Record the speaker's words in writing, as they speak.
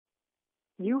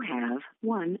You have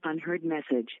one unheard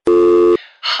message.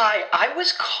 Hi, I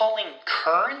was calling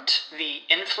Current, the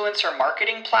influencer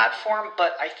marketing platform,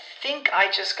 but I think I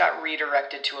just got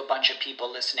redirected to a bunch of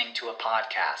people listening to a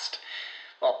podcast.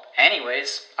 Well,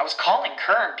 anyways, I was calling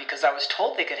Current because I was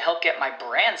told they could help get my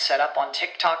brand set up on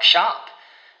TikTok Shop,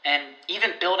 and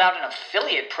even build out an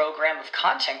affiliate program of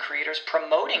content creators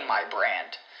promoting my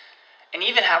brand, and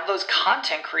even have those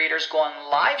content creators go on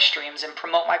live streams and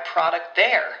promote my product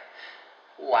there.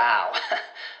 Wow,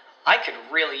 I could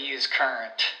really use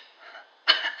Current.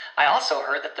 I also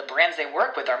heard that the brands they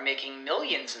work with are making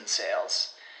millions in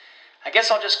sales. I guess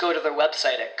I'll just go to their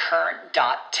website at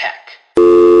current.tech.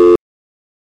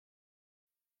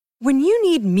 When you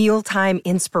need mealtime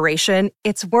inspiration,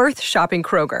 it's worth shopping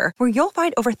Kroger, where you'll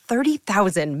find over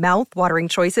 30,000 mouth-watering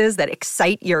choices that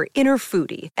excite your inner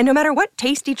foodie. And no matter what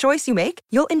tasty choice you make,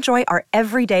 you'll enjoy our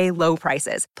everyday low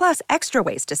prices, plus extra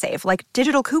ways to save, like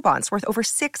digital coupons worth over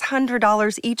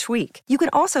 $600 each week. You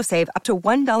can also save up to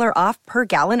 $1 off per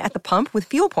gallon at the pump with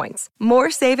fuel points.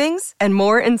 More savings and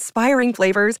more inspiring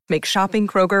flavors make shopping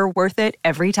Kroger worth it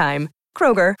every time.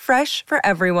 Kroger, fresh for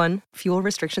everyone. Fuel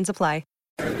restrictions apply.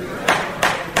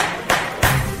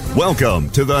 Welcome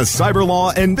to the Cyber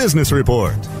Law and Business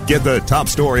Report. Get the top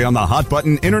story on the hot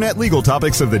button internet legal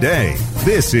topics of the day.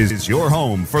 This is your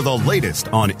home for the latest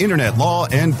on internet law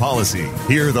and policy.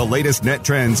 Hear the latest net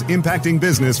trends impacting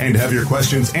business and have your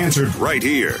questions answered right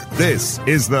here. This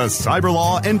is the Cyber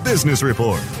Law and Business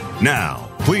Report. Now,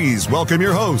 please welcome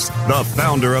your host, the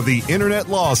founder of the Internet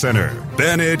Law Center,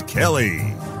 Bennett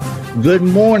Kelly. Good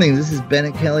morning. This is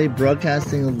Bennett Kelly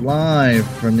broadcasting live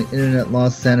from the Internet Law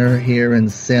Center here in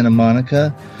Santa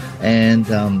Monica. And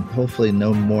hopefully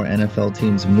no more NFL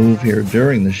teams move here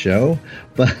during the show.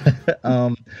 But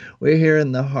we're here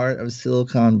in the heart of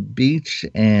Silicon Beach,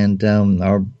 and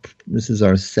this is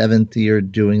our 7th year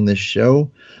doing this show.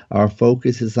 Our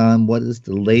focus is on what is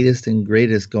the latest and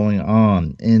greatest going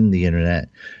on in the Internet.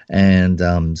 And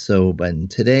but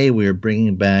today we are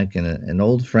bringing back an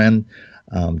old friend,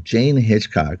 Jane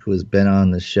Hitchcock, who has been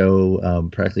on the show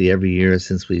practically every year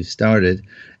since we've started,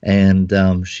 and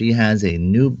she has a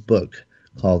new book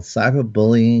called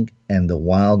Cyberbullying and the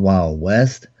Wild Wild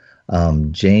West.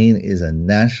 Jane is a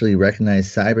nationally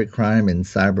recognized cybercrime and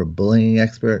cyberbullying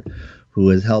expert who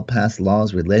has helped pass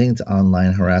laws relating to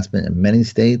online harassment in many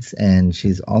states, and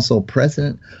she's also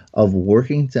president of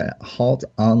Working to Halt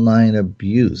Online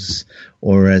Abuse,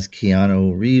 or as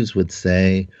Keanu Reeves would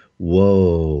say,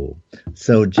 whoa.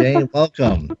 So, Jane,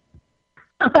 welcome.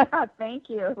 Thank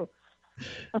you.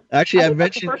 Actually, I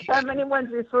mentioned... the first time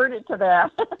anyone's referred it to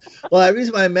that. Well, the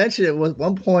reason why I mentioned it was, at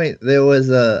one point,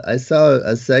 I saw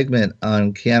a segment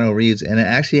on Keanu Reeves, and it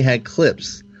actually had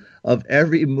clips of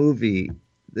every movie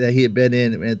that he had been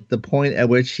in at the point at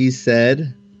which he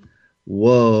said,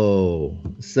 whoa.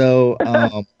 So,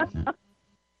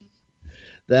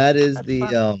 that is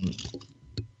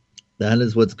that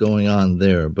is what's going on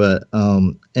there. But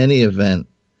any event,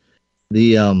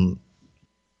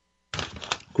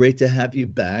 great to have you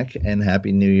back, and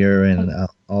Happy New Year and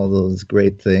all those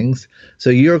great things. So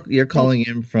you're calling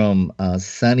in from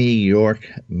sunny York,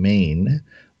 Maine,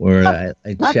 where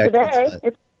I checked.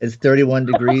 It's 31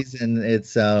 degrees, and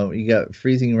it's you got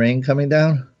freezing rain coming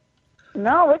down.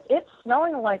 No, it's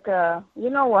snowing like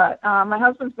you know what? My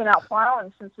husband's been out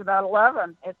plowing since about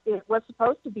 11. It was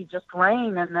supposed to be just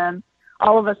rain, and then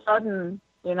all of a sudden,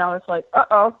 it's like,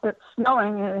 it's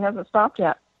snowing, and it hasn't stopped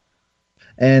yet.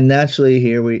 And naturally,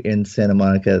 here in Santa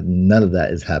Monica, none of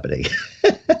that is happening.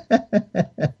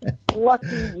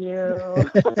 Lucky you.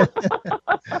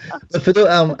 But for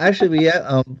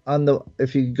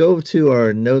if you go to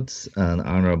our notes on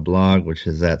our blog, which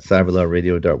is at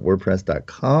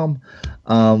cyberlawradio.wordpress.com,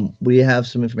 we have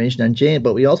some information on Jane,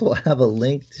 but we also have a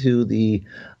link to the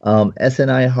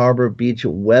SNI Harbor Beach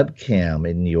webcam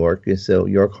in New York, so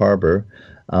York Harbor,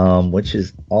 which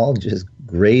is all just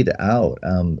grayed out. I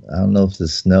don't know if the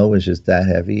snow is just that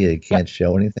heavy it can't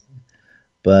show anything.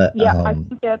 But I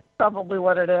think that's probably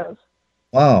what it is.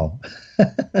 Wow.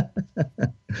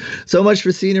 So much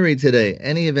for scenery today.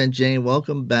 Any event, Jane,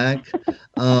 welcome back.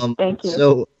 Thank you.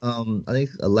 So I think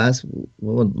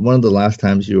one of the last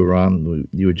times you were on,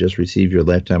 you had just received your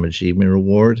Lifetime Achievement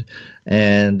Award.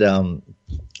 And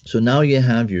so now you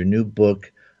have your new book.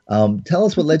 Tell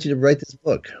us what led you to write this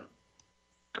book.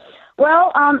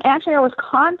 Well, actually, I was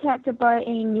contacted by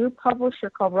a new publisher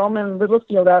called Rowman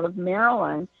Littlefield out of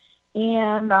Maryland.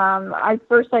 And I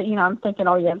first thought, I'm thinking,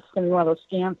 oh, yeah, it's going to be one of those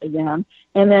scams again.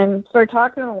 And then started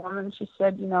talking to the woman. She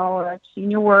said, I've seen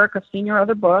your work. I've seen your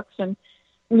other books. And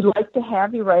we'd like to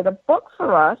have you write a book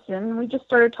for us. And we just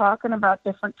started talking about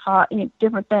different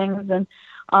things. And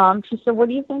she said, what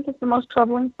do you think is the most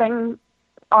troubling thing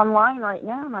online right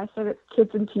now? And I said, it's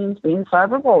kids and teens being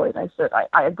cyberbullied. I said,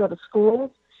 I go to schools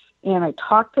and I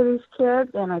talk to these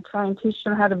kids and I try and teach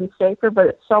them how to be safer, but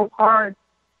it's so hard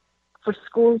for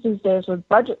schools these days with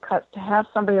budget cuts to have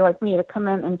somebody like me to come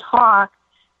in and talk.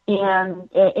 And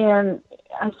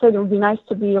I said it would be nice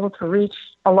to be able to reach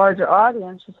a larger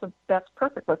audience. She said, that's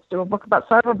perfect. Let's do a book about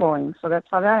cyberbullying. So that's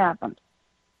how that happened.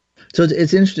 So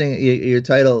it's interesting, your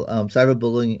title,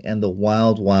 Cyberbullying and the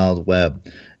Wild Wild Web,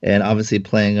 and obviously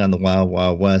playing on the Wild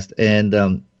Wild West.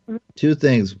 And two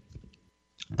things,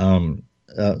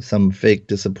 some fake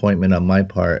disappointment on my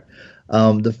part.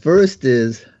 The first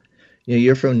is,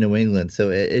 you're from New England, so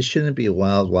it shouldn't be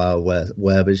Wild Wild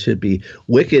Web. It should be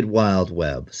Wicked Wild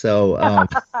Web. So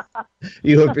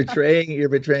you're betraying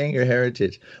your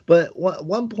heritage. But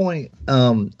one point,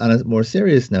 on a more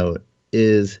serious note,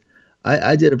 is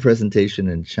I did a presentation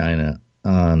in China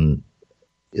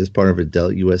as part of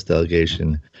a U.S.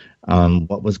 delegation on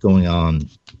what was going on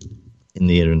in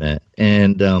the internet,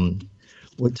 and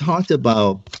we talked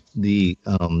about the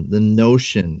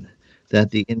notion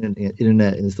that the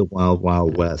internet is the wild,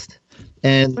 wild west,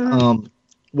 and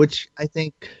which I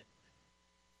think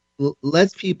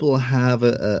lets people have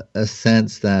a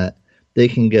sense that they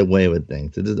can get away with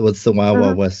things. What's the wild,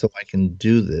 wild west? So I can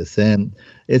do this. And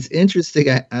it's interesting.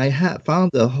 I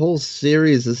found a whole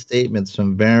series of statements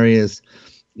from various,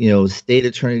 state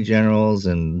attorney generals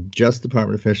and Justice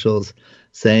Department officials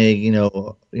saying,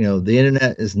 the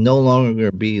internet is no longer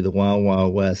going to be the wild,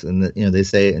 wild west. And, they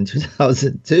say it in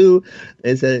 2002,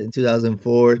 they said it in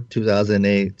 2004,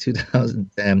 2008,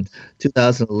 2010,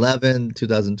 2011,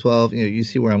 2012. You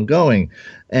see where I'm going.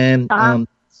 And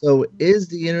so is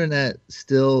the internet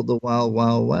still the wild,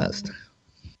 wild west?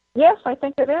 Yes, I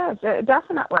think it is.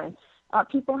 Definitely.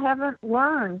 People haven't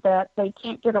learned that they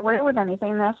can't get away with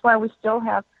anything. That's why we still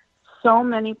have so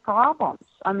many problems.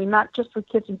 I mean, not just with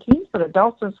kids and teens, but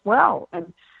adults as well.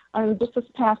 And I mean, just this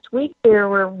past week, there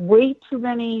were way too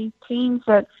many teens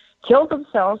that killed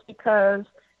themselves because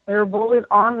they were bullied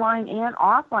online and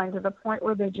offline to the point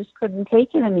where they just couldn't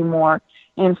take it anymore.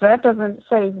 And if that doesn't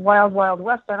say wild, wild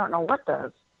west, I don't know what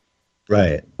does.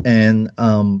 Right. And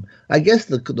I guess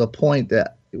the point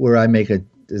that where I make a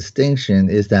distinction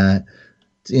is that,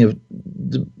 the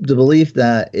belief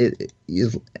that it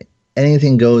is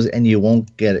anything goes and you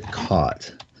won't get it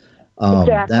caught.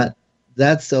 Exactly.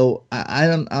 That's so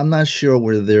I'm not sure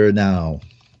we're there now.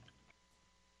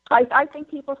 I think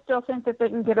people still think that they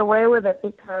can get away with it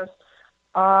because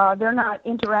they're not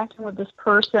interacting with this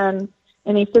person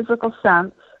in a physical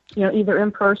sense, either in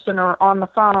person or on the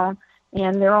phone,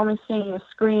 and they're only seeing a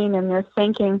screen and they're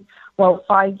thinking, well,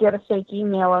 if I get a fake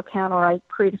email account or I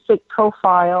create a fake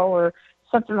profile or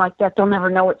something like that, they'll never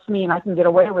know it's me and I can get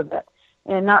away with it.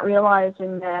 And not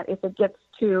realizing that if it gets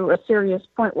to a serious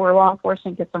point where law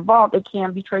enforcement gets involved, it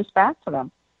can be traced back to them.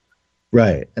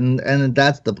 Right. And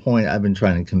that's the point I've been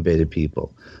trying to convey to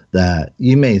people, that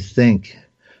you may think,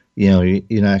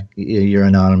 you're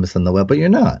anonymous on the web, but you're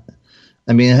not.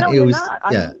 I mean, no, you're not.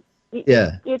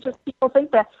 Yeah. It's just people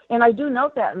think that. And I do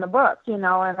note that in the book, and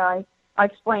I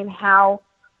explain how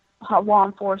law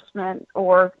enforcement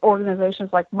or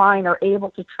organizations like mine are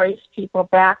able to trace people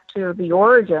back to the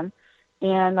origin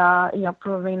and,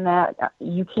 proving that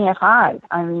you can't hide.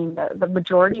 I mean, the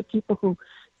majority of people who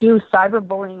do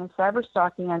cyberbullying and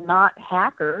cyberstalking are not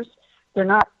hackers. They're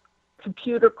not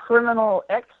computer criminal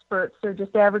experts. They're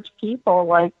just average people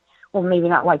well, maybe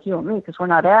not like you and me because we're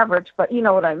not average, but you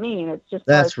know what I mean. It's just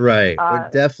that's right. We're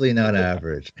definitely not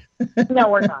average. No,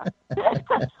 we're not.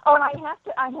 Oh, and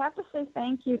I have to say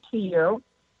thank you to you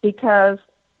because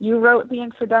you wrote the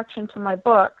introduction to my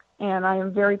book, and I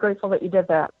am very grateful that you did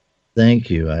that. Thank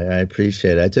you. I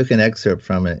appreciate it. I took an excerpt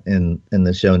from it in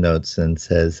the show notes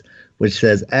which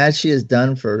says, as she has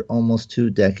done for almost 2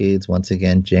 decades, once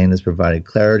again, Jane has provided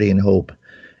clarity and hope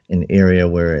in an area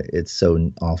where it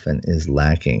so often is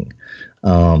lacking.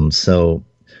 So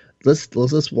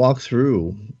let's walk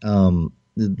through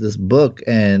this book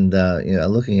and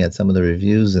looking at some of the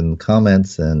reviews and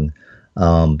comments, and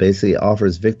basically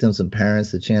offers victims and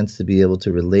parents the chance to be able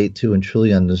to relate to and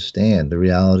truly understand the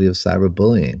reality of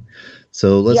cyberbullying.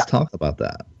 So let's talk about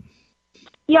that.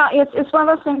 Yeah, it's one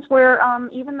of those things where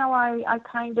even though I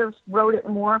kind of wrote it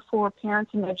more for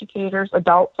parents and educators,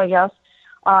 adults, I guess,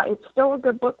 it's still a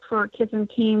good book for kids and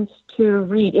teens to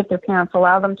read if their parents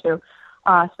allow them to,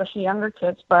 especially younger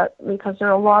kids, but because there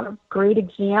are a lot of great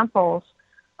examples,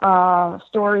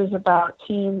 stories about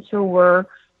teens who were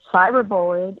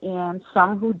cyberbullied, and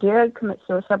some who did commit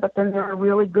suicide, but then there were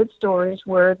really good stories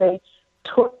where they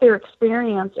took their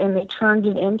experience and they turned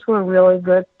it into a really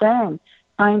good thing,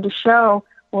 trying to show,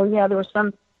 well, yeah, there were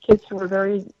some kids who were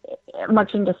very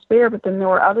much in despair, but then there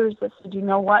were others that said, you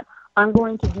know what, I'm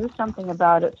going to do something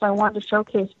about it. So I wanted to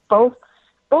showcase both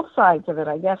sides of it,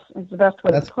 I guess is the best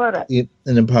way to put it.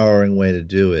 An empowering way to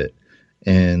do it.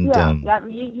 And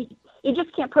you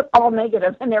just can't put all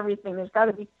negative in everything. There's got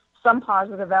to be some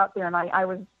positive out there, and I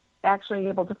was actually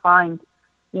able to find,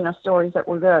 stories that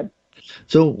were good.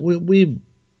 So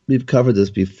we've covered this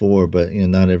before, but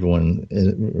not everyone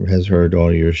has heard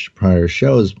all your prior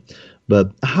shows.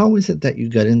 But how is it that you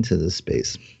got into this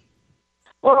space?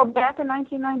 Well, back in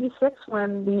 1996,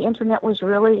 when the internet was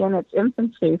really in its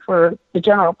infancy for the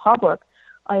general public,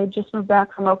 I had just moved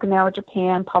back from Okinawa,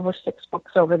 Japan, published 6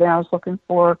 books over there. I was looking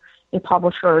for a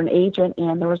publisher or an agent,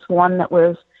 and there was one that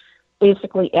was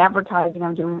basically advertising,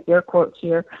 I'm doing air quotes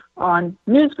here, on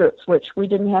news groups, which we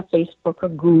didn't have Facebook or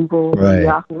Google or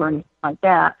Yahoo or anything like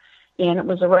that. And it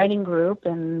was a writing group,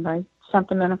 and I sent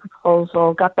them in a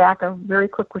proposal, got back a very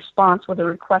quick response with a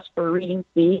request for a reading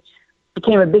fee.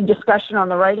 Became a big discussion on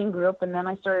the writing group, and then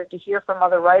I started to hear from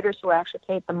other writers who actually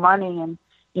paid the money. And,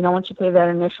 once you pay that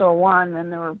initial one, then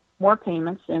there were more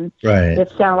payments, and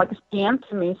it sounded like a scam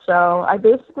to me. So I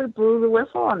basically blew the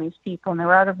whistle on these people, and they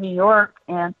were out of New York,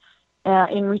 and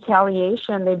in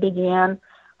retaliation, they began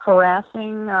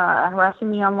harassing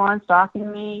me online,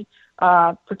 stalking me,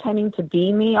 pretending to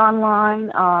be me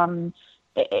online.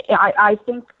 I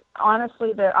think,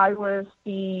 honestly, that I was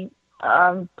the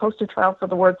poster child for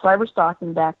the word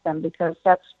cyberstalking back then, because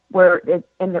that's where it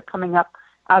ended up coming up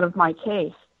out of my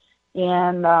case.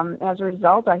 And as a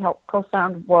result, I helped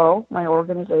co-found WOA, my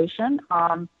organization.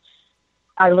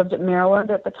 I lived in Maryland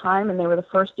at the time, and they were the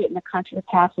first state in the country to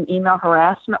pass an email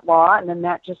harassment law, and then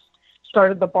that just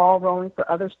started the ball rolling for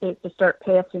other states to start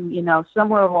passing,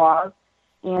 similar laws.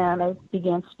 And I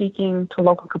began speaking to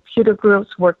local computer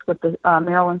groups, worked with the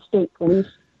Maryland State Police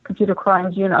Computer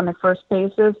Crimes Unit on their first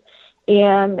cases,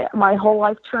 and my whole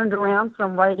life turned around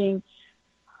from writing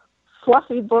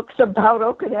fluffy books about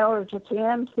Okinawa,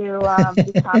 Japan, to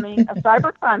becoming a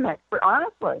cybercrime expert,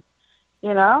 honestly.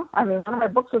 One of my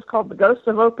books was called The Ghosts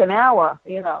of Okinawa,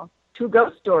 2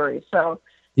 ghost stories. So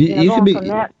you can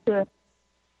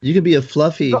be a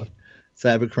fluffy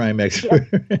cybercrime expert.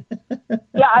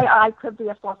 Yeah, I could be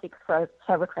a fluffy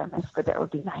cybercrime expert. That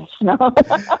would be nice,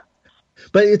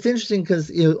 But it's interesting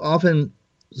because often.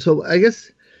 So I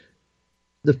guess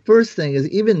the first thing is,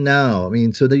 even now. I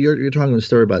mean, so you're talking a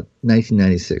story about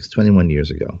 1996, 21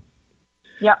 years ago.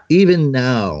 Yeah. Even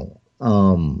now,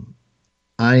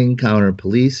 I encounter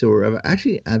police, or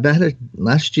actually,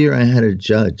 last year I had a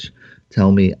judge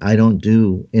tell me I don't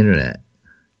do internet.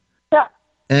 Yeah.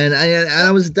 And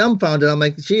I was dumbfounded. I'm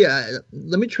like, gee,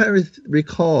 let me try to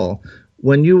recall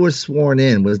when you were sworn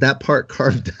in. Was that part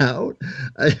carved out?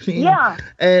 I mean, yeah.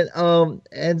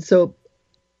 And so,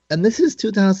 and this is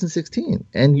 2016,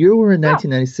 and you were in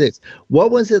 1996.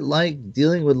 What was it like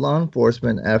dealing with law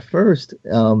enforcement at first,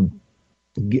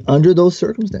 under those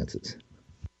circumstances?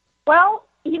 Well,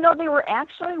 they were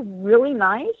actually really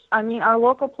nice. I mean, our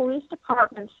local police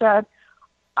department said,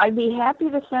 I'd be happy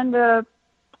to send a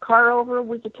car over.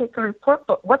 We could take a report,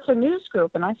 but what's a news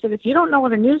group? And I said, if you don't know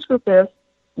what a news group is,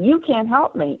 you can't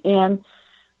help me. And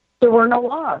there were no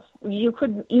laws. You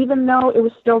couldn't, even though it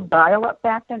was still dial-up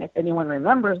back then, if anyone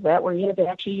remembers that, where you had to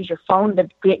actually use your phone to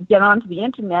get onto the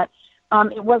internet,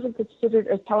 it wasn't considered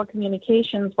a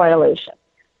telecommunications violation.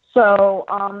 So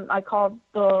I called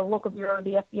the local bureau of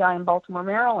the FBI in Baltimore,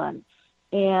 Maryland,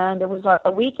 and it was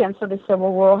a weekend, so they said,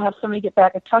 well, we'll have somebody get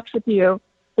back in touch with you at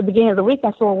the beginning of the week.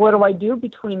 I said, well, what do I do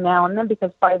between now and then?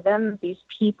 Because by then, these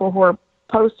people who are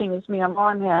posting as me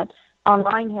online had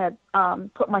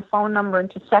put my phone number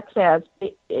into sex ads,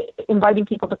 inviting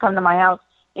people to come to my house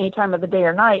any time of the day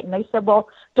or night. And they said, well,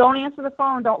 don't answer the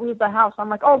phone, don't leave the house. I'm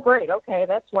like, oh, great, okay,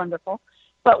 that's wonderful.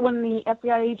 But when the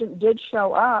FBI agent did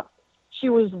show up, she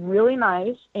was really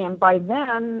nice, and by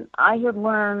then I had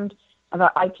learned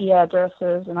about IP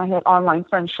addresses, and I had online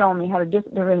friends showing me how to do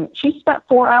everything. She spent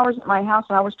 4 hours at my house,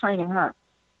 and I was training her.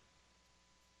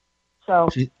 So,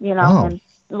 and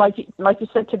like you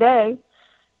said today,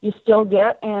 you still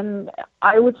get, and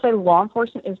I would say law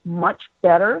enforcement is much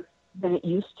better than it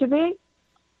used to be,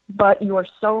 but you are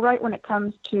so right when it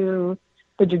comes to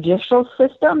the judicial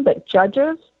system that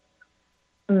judges,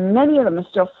 many of them are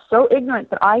still so ignorant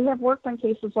that I have worked on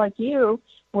cases like you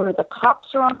where the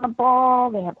cops are on the ball,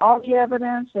 they have all the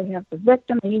evidence, they have the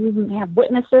victim, they even have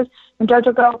witnesses, and judge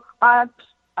will go, I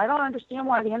don't understand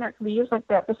why the internet can be used like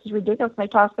that. This is ridiculous, and they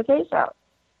toss the case out.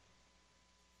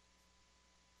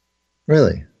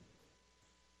 Really?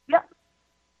 Yeah.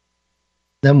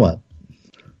 Then what?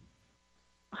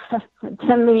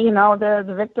 Then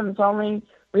the victim's only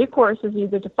recourse is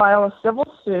either to file a civil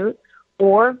suit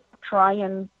or try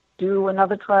and do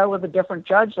another trial with a different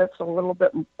judge. That's a little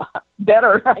bit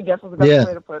better, I guess is the best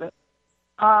way to put it.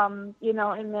 And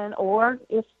then, or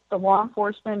if the law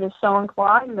enforcement is so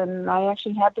inclined, and I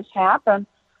actually had this happen.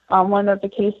 One of the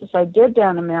cases I did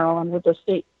down in Maryland with the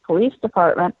state police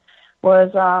department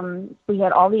was we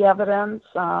had all the evidence,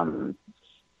 and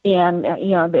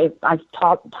I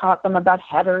taught them about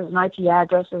headers and IP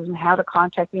addresses and how to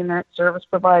contact the internet service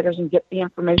providers and get the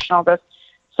information, all this.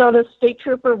 So the state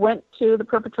trooper went to the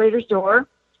perpetrator's door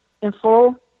in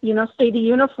full, state of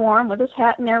uniform with his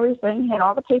hat and everything, had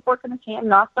all the paperwork in his hand,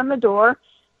 knocked on the door.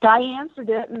 Guy answered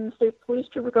it, and the state police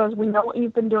trooper goes, "We know what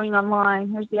you've been doing online.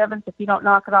 Here's the evidence. If you don't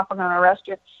knock it off, I'm going to arrest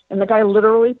you." And the guy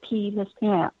literally peed his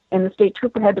pants. And the state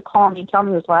trooper had to call me and tell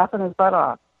me he was laughing his butt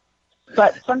off.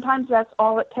 But sometimes that's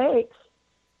all it takes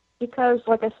because,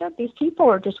 like I said, these people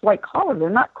are just white-collar. They're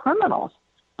not criminals.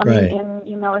 I mean,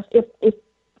 and, if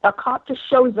a cop just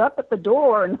shows up at the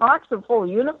door and knocks in full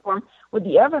uniform with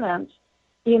the evidence,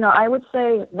 I would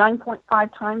say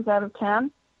 9.5 times out of 10,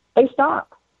 they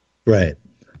stop. Right.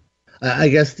 I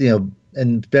guess,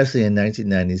 and especially in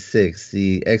 1996,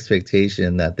 the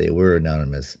expectation that they were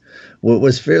anonymous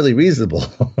was fairly reasonable.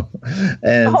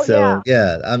 And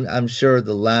I'm sure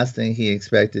the last thing he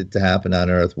expected to happen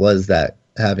on Earth was that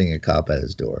having a cop at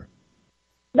his door.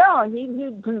 No, he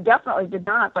definitely did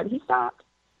not, but he stopped.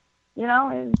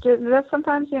 And that's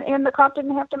sometimes, and the cop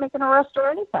didn't have to make an arrest or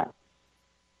anything.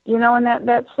 And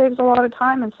that saves a lot of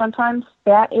time, and sometimes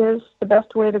that is the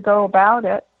best way to go about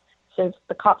it. Saves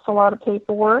the cops a lot of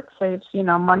paperwork, saves,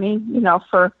 money,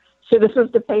 for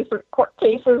citizens to pay for court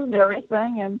cases and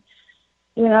everything. And,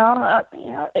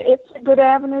 it's a good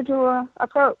avenue to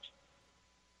approach.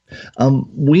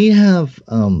 We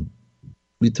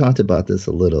talked about this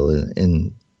a little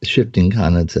in shifting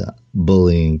kind of to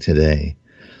bullying today.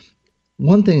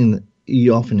 One thing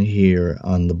you often hear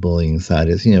on the bullying side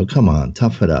is, come on,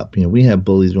 tough it up. We had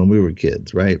bullies when we were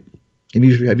kids, right? Have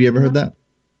you ever heard that?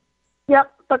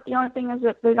 Yep. But the only thing is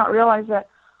that they don't realize that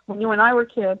when you and I were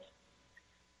kids,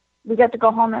 we got to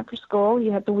go home after school.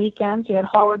 You had the weekends, you had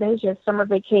holidays, you had summer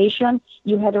vacation.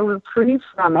 You had a reprieve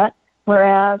from it.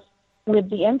 Whereas with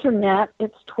the internet,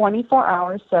 it's 24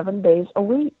 hours, 7 days a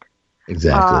week.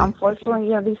 Exactly.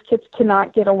 Unfortunately, these kids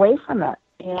cannot get away from it.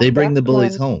 And they bring the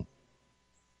bullies home.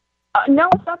 No,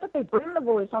 it's not that they bring the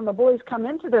bullies home. The bullies come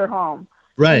into their home.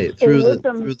 Right, through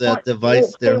that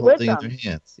device they're holding in their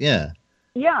hands. Yeah.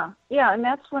 Yeah, and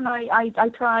that's when I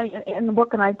try in the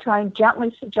book, and I try and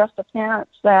gently suggest to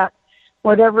parents that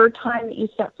whatever time that you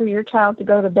set for your child to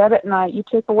go to bed at night, you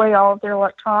take away all of their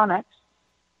electronics,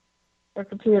 their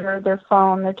computer, their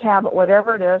phone, their tablet,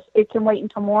 whatever it is, it can wait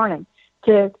until morning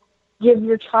to give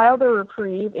your child a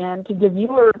reprieve and to give you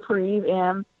a reprieve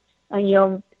and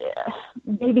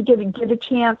maybe get a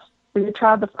chance for your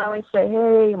child to finally say,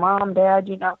 "Hey, Mom, Dad,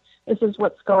 this is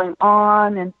what's going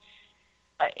on." And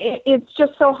it's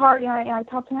just so hard. I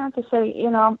tell parents to say,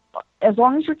 as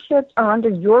long as your kids are under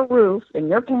your roof and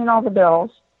you're paying all the bills,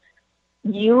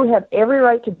 you have every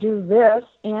right to do this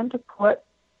and to put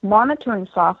monitoring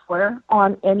software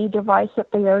on any device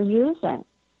that they are using.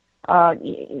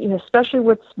 Especially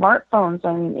with smartphones.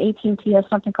 I mean, AT&T has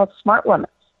something called Smart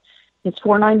Limits. It's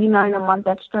 $4.99 a month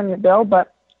extra in your bill,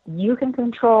 but you can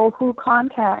control who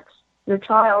contacts your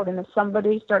child, and if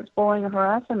somebody starts bullying or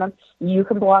harassing them, you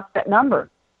can block that number.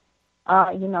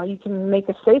 You can make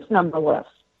a safe number list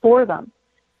for them.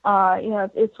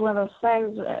 It's one of those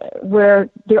things where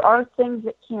there are things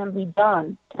that can be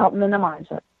done to help minimize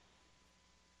it.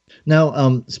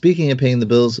 Now, speaking of paying the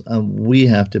bills, we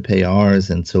have to pay ours,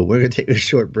 and so we're going to take a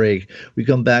short break. We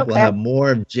come back, We'll have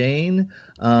more of Jane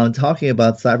talking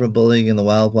about cyberbullying in the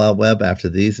Wild Wild Web after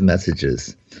these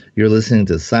messages. You're listening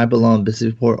to Cyber Law and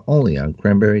Business Report only on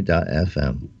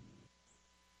Cranberry.fm.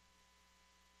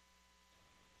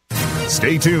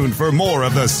 Stay tuned for more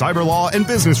of the Cyber Law and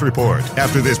Business Report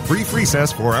after this brief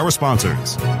recess for our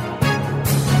sponsors.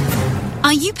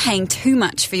 Are you paying too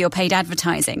much for your paid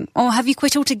advertising? Or have you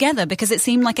quit altogether because it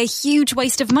seemed like a huge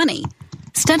waste of money?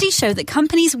 Studies show that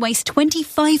companies waste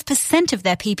 25% of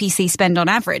their PPC spend on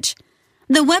average.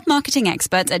 The web marketing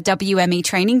experts at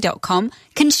WMEtraining.com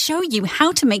can show you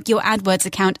how to make your AdWords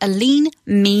account a lean,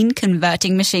 mean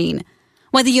converting machine.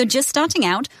 Whether you're just starting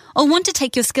out or want to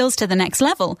take your skills to the next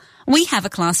level, we have a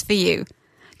class for you.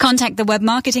 Contact the web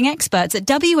marketing experts at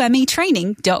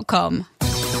WMEtraining.com.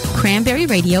 Cranberry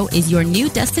Radio is your new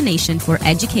destination for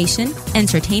education,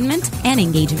 entertainment, and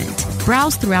engagement.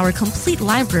 Browse through our complete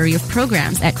library of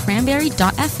programs at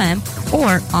cranberry.fm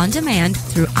or on demand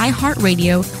through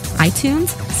iHeartRadio, iTunes,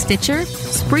 Stitcher,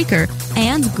 Spreaker,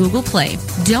 and Google Play.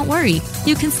 Don't worry,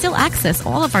 you can still access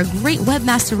all of our great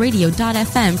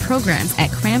webmasterradio.fm programs at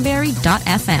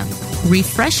cranberry.fm.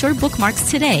 Refresh your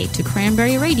bookmarks today to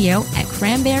Cranberry Radio at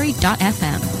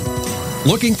cranberry.fm.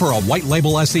 Looking for a white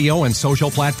label SEO and social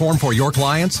platform for your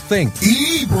clients? Think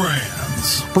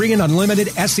eBrands. Free and unlimited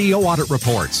SEO audit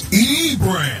reports.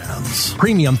 eBrands.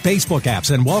 Premium Facebook apps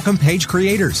and welcome page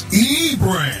creators.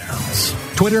 eBrands.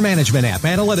 Twitter management app,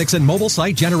 analytics, and mobile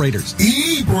site generators.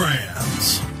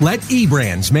 eBrands. Let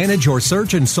eBrands manage your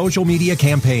search and social media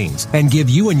campaigns and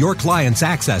give you and your clients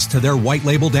access to their white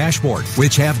label dashboard,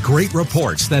 which have great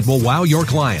reports that will wow your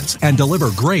clients and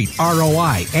deliver great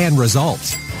ROI and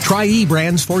results. Try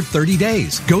eBrands for 30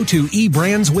 days. Go to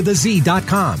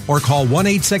eBrandsWithAZ.com or call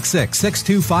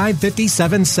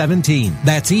 1-866-625-5717.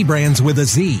 That's eBrands with a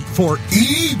Z for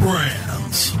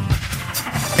eBrands.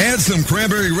 Add some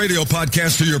Cranberry Radio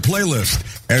podcasts to your playlist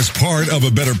as part of a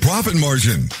better profit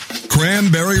margin.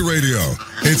 Cranberry Radio.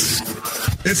 It's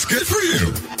good for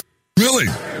you. Really.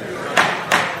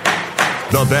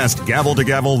 The best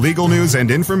gavel-to-gavel legal news and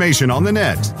information on the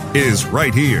net is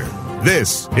right here.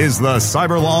 This is the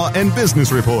Cyber Law and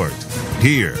Business Report.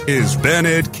 Here is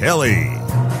Bennett Kelly.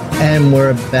 And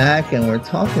we're back, and we're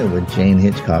talking with Jane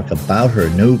Hitchcock about her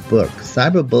new book,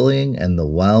 Cyberbullying and the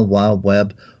Wild Wild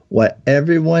Web, What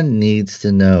Everyone Needs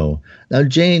to Know. Now,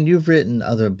 Jane, you've written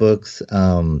other books,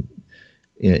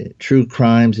 true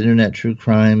crimes, internet true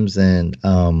crimes, and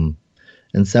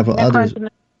several others.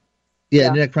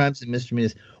 Internet crimes and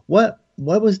misdemeanors. What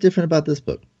was different about this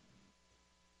book?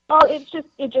 Well, it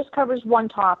just covers one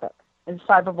topic, is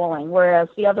cyberbullying, whereas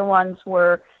the other ones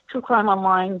were True Crime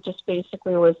Online, just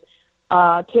basically was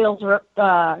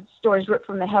stories ripped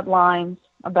from the headlines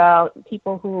about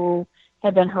people who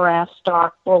had been harassed,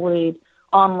 stalked, bullied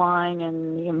online,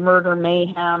 and murder,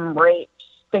 mayhem, rapes,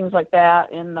 things like that.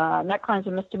 And Net Crimes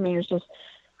and Misdemeanors is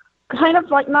kind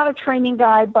of like not a training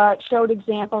guide, but showed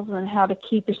examples on how to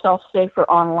keep yourself safer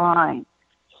online.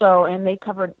 So, and they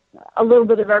covered a little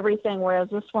bit of everything, whereas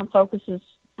this one focuses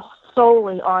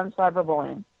solely on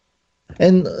cyberbullying.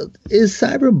 And is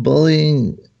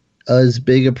cyberbullying as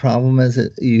big a problem as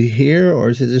you hear, or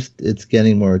is it just it's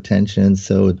getting more attention,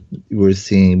 so we're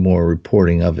seeing more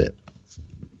reporting of it?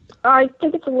 I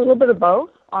think it's a little bit of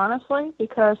both, honestly,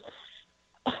 because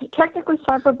technically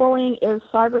cyberbullying is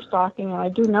cyberstalking, and I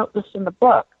do note this in the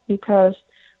book because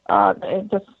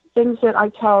the things that I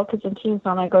tell kids and teens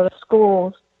when I go to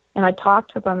schools and I talk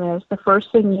to them is the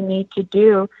first thing you need to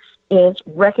do is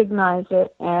recognize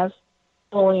it as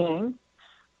bullying.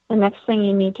 The next thing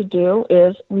you need to do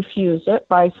is refuse it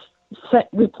by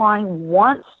replying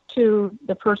once to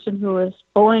the person who is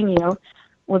bullying you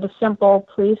with a simple,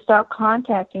 please stop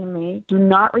contacting me. Do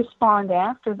not respond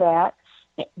after that.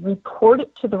 Report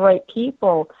it to the right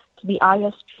people, to the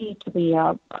ISP, to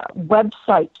the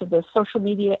website, to the social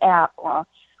media app,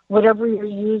 whatever you're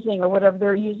using or whatever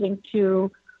they're using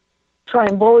to try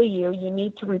and bully you. You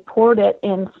need to report it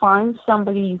and find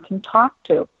somebody you can talk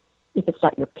to. If it's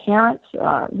not your parents,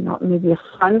 maybe a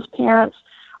friend's parents,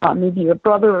 maybe your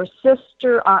brother or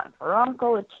sister, aunt or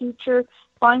uncle, a teacher,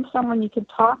 find someone you can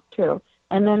talk to.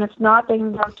 And then if not, they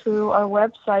can go to our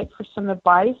website for some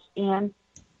advice. And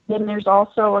then there's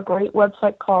also a great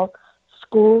website called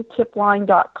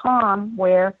schooltipline.com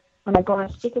where when I go and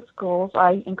speak at schools,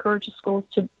 I encourage the schools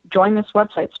to join this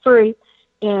website. It's free,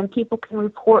 and people can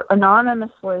report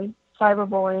anonymously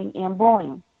cyberbullying and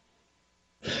bullying.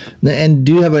 And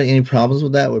do you have any problems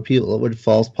with that, with people with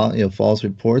false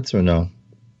reports, or no?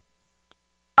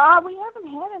 We haven't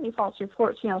had any false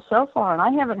reports, so far, and I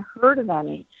haven't heard of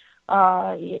any.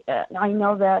 I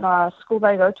know that school that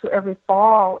I go to every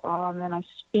fall, and I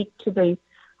speak to the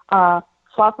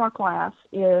sophomore class,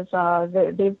 is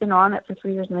they've been on it for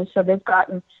 3 years, and they said they've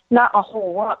gotten, not a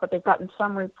whole lot, but they've gotten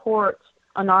some reports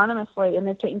anonymously, and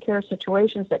they've taken care of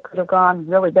situations that could have gone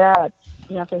really bad,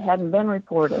 if they hadn't been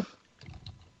reported.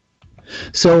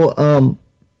 So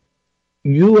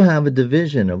you have a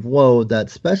division of WOE that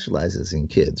specializes in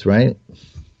kids, right?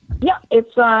 Yeah,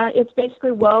 it's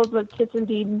basically WOE, the Kids and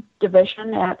Teen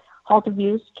Division at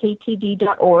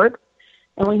haltofuse.ktd.org.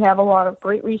 And we have a lot of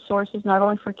great resources, not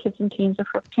only for kids and teens, but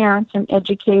for parents and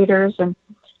educators. And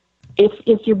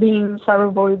if you're being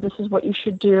cyberbullied, this is what you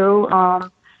should do.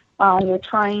 You're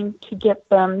trying to get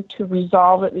them to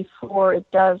resolve it before it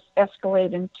does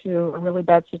escalate into a really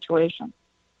bad situation.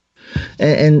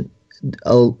 And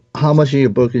how much of your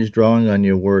book is drawing on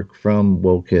your work from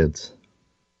Whoa Kids?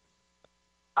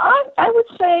 I would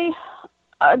say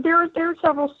there are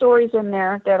several stories in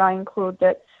there that I include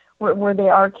that where they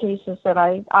are cases that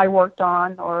I worked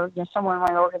on or someone in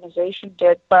my organization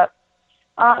did. But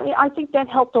I think that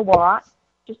helped a lot,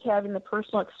 just having the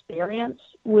personal experience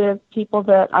with people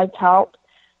that I've helped.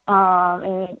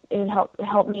 And it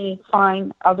helped me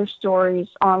find other stories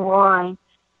online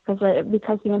because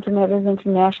the internet is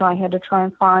international. I had to try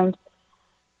and find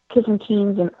kids and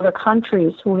teens in other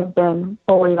countries who have been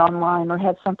bullied online or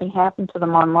had something happen to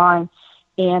them online.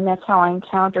 And that's how I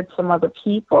encountered some other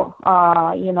people,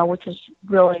 which is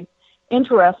really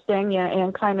interesting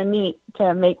and kind of neat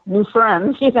to make new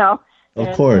friends,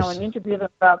 Of course. And interview them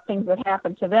about things that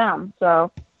happened to them.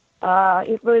 So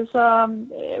it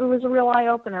was a real eye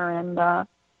opener. And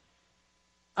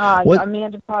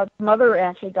Amanda Todd's mother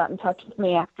actually got in touch with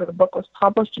me after the book was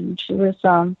published, and she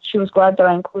was glad that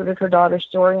I included her daughter's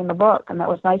story in the book, and that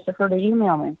was nice of her to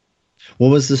email me. What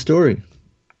was the story?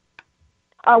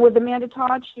 With Amanda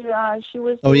Todd, she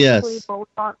was bullied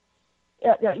on,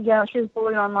 she was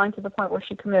bullied online to the point where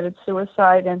she committed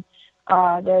suicide, and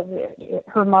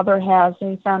her mother has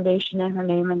a foundation in her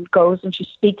name and goes and she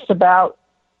speaks about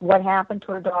what happened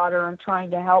to her daughter and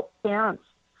trying to help parents,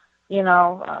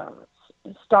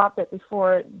 stop it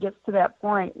before it gets to that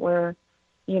point where,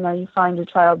 you find your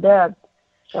child dead.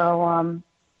 So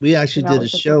we actually did a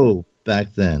show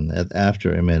back then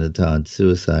after Amanda Todd's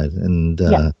suicide, and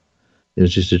it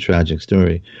was just a tragic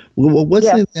story. What's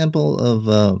an example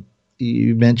of?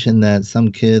 You mentioned that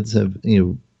some kids have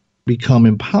become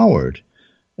empowered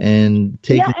and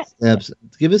taken steps.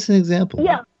 Give us an example.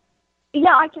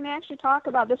 Yeah, I can actually talk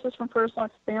about this. Is from personal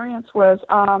experience. Was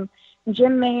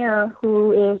Jim Mayer,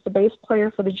 who is the bass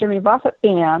player for the Jimmy Buffett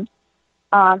Band,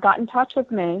 got in touch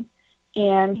with me,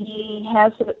 and he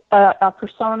has a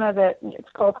persona that it's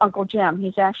called Uncle Jim.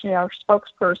 He's actually our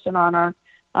spokesperson on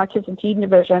our Kids and Teen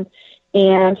Division,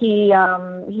 and he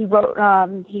wrote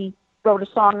a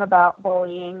song about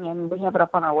bullying, and we have it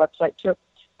up on our website too.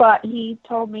 But he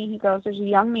told me, he goes, there's a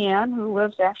young man who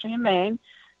lives actually in Maine.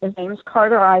 His name is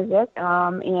Carter Isaac,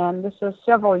 and this was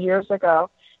several years ago.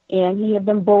 And he had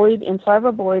been bullied and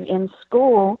cyberbullied in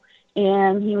school,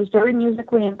 and he was very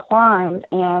musically inclined,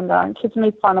 and kids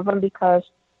made fun of him because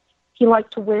he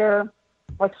liked to wear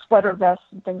like sweater vests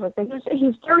and things like that.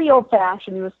 He's very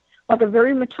old-fashioned. He was like a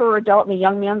very mature adult in a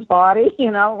young man's body,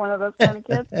 one of those kind of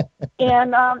kids.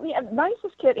 And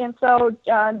nicest kid. And so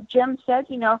Jim said,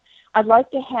 I'd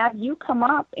like to have you come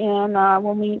up, and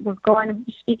when we're going to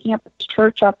be speaking up at the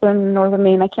church up in northern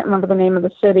Maine, I can't remember the name of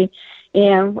the city,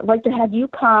 and I'd like to have you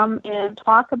come and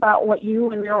talk about what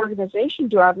you and your organization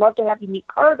do. I'd love to have you meet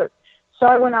Carter. So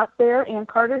I went out there, and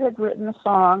Carter had written a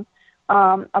song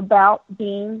about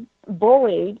being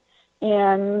bullied,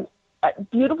 and a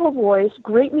beautiful voice,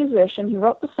 great musician. He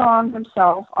wrote the song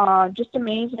himself, just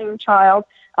amazing child,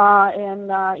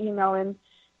 and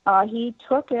he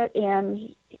took it,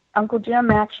 and Uncle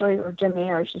Jim actually, or Jim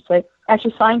Mayer, I should say,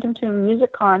 actually signed him to a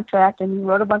music contract, and he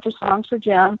wrote a bunch of songs for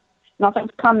Jim.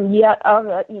 Nothing's come yet of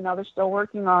it. They're still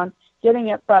working on getting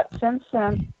it. But since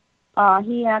then,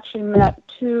 he actually met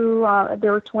two,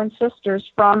 there were twin sisters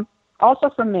also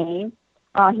from Maine.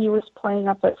 He was playing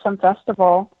up at some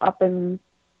festival up in,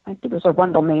 I think it was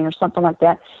Arundel, Maine or something like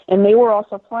that. And they were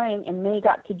also playing, and they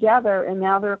got together, and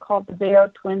now they're called the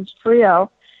Bayo Twins Trio.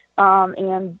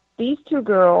 And these two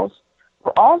girls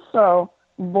were also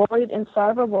bullied and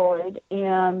cyberbullied,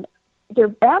 and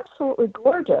they're absolutely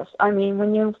gorgeous. I mean,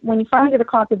 when you finally get a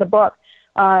copy of the book,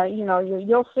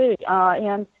 you'll see.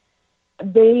 And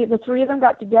the three of them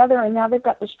got together, and now they've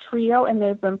got this trio, and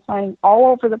they've been playing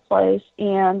all over the place.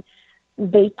 And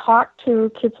they talked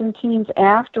to kids and teens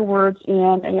afterwards,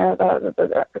 and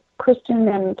Kristen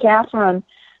and Catherine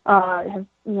have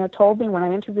told me when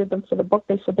I interviewed them for the book,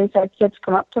 they said they've had kids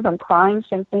come up to them crying,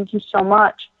 saying, "Thank you so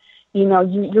much.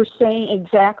 You're saying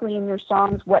exactly in your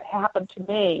songs what happened to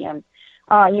me," and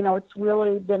it's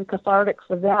really been cathartic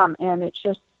for them, and it's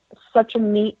just such a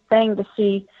neat thing to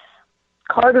see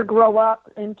Carter grow up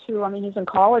into, he's in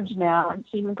college now, and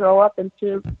see him grow up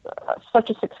into such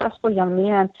a successful young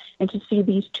man, and to see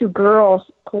these two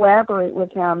girls collaborate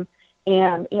with him,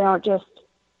 and, it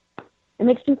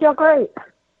makes me feel great.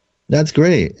 That's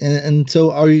great. And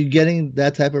so are you getting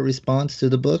that type of response to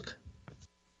the book?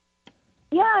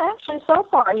 Yeah, actually, so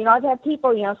far, I've had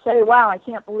people, say, "Wow, I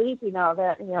can't believe,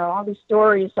 that, all these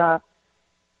stories, that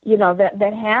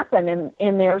happen,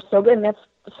 and they're so good." And that's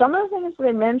some of the things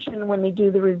they mention when they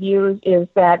do the reviews is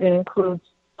that it includes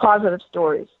positive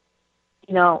stories,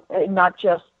 not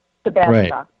just the bad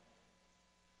stuff.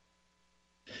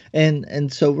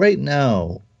 And so right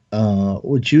now,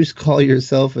 would you call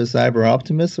yourself a cyber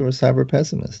optimist or a cyber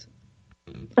pessimist?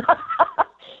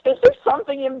 Is there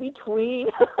something in between?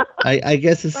 I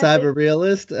guess a cyber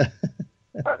realist.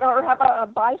 or how about a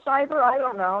bi-cyber? I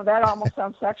don't know. That almost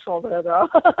sounds sexual there, though.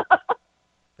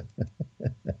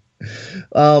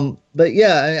 But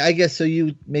yeah, I guess so.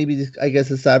 You maybe, I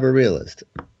guess, a cyber realist.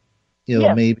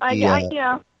 Yes, maybe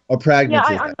or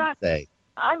pragmatist. I'm not, say.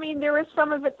 I mean, there is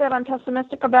some of it that I'm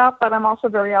pessimistic about, but I'm also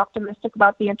very optimistic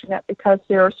about the internet because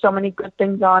there are so many good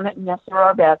things on it, and yes, there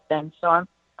are bad things. So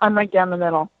I'm right down the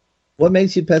middle. What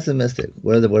makes you pessimistic?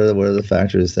 What are the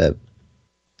factors that?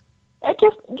 It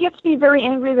just gets me very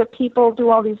angry that people do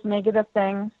all these negative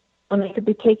things when they could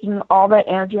be taking all that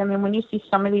energy. I mean, when you see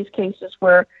some of these cases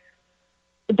where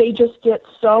they just get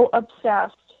so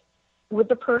obsessed with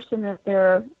the person that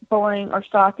they're bullying or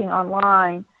stalking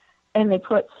online, and they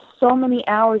put so many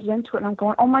hours into it, and I'm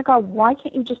going, oh my God, why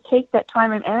can't you just take that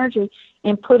time and energy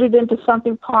and put it into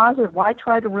something positive? Why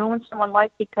try to ruin someone's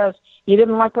life because you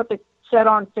didn't like what they said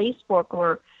on Facebook,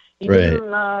 or you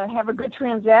didn't have a good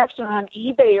transaction on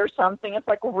eBay or something? It's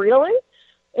like, really?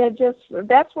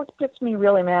 That's what gets me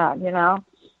really mad,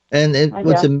 And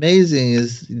what's amazing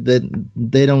is that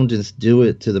they don't just do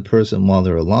it to the person while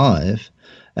they're alive.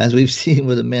 As we've seen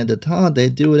with Amanda Todd, they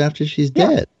do it after she's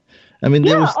dead. I mean,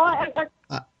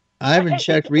 I haven't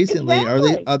checked recently.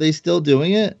 Exactly. Are they still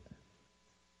doing it?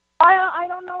 I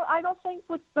don't know. I don't think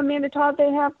with Amanda Todd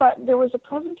they have, but there was a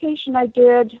presentation I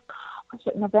did. Was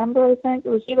it November? I think it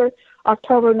was either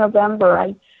October or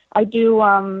November. I do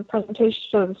presentations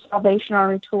for the Salvation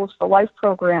Army Tools for Life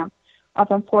program up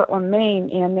in Portland,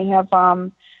 Maine, and they have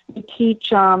we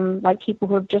teach like people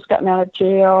who have just gotten out of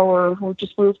jail or who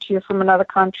just moved here from another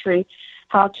country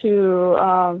how to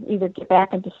either get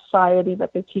back into society,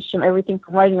 but they teach them everything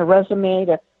from writing a resume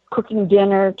to cooking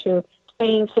dinner to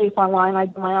staying safe online. I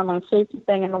do my online safety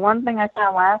thing, and the one thing I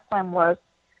found last time was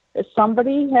that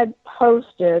somebody had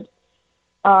posted,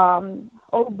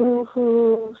 oh,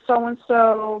 boo-hoo,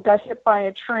 so-and-so got hit by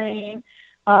a train,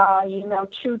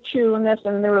 choo-choo and this,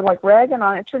 and they were like ragging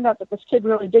on it. It turned out that this kid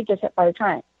really did get hit by a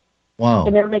train. Wow.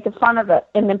 And they were making fun of it.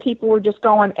 And then people were just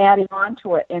adding on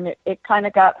to it, and it kind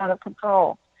of got out of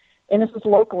control. And this is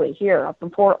locally here up in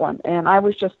Portland, and I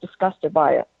was just disgusted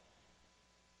by it.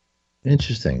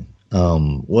 Interesting.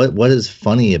 What is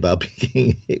funny about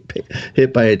being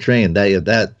hit by a train?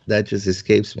 That just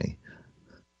escapes me.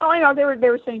 Oh, I know. They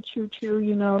were saying choo-choo,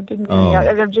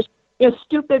 they're just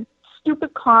stupid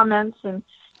comments, and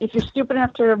if you're stupid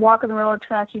enough to walk on the railroad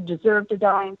tracks, you deserve to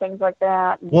die, and things like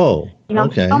that. And, whoa.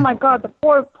 Okay. Oh my God, the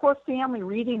poor family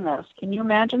reading this. Can you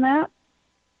imagine that?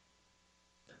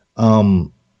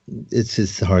 It's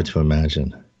just hard to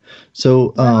imagine.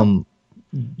 So,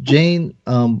 Jane,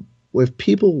 if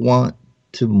people want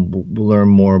to learn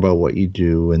more about what you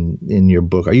do in your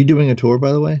book, are you doing a tour,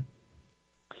 by the way?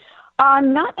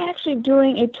 I'm not actually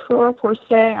doing a tour per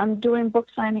se. I'm doing book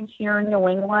signings here in New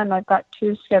England. I've got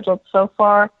 2 scheduled so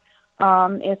far.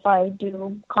 If I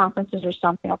do conferences or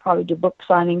something, I'll probably do book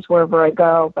signings wherever I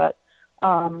go. But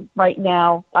right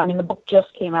now, the book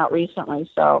just came out recently,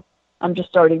 so I'm just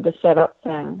starting to set up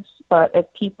things. But if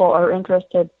people are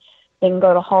interested, they can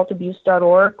go to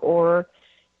haltabuse.org, or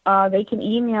they can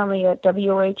email me at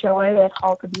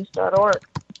whoa@haltabuse.org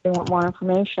if they want more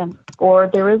information. Or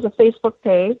there is a Facebook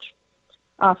page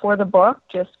for the book.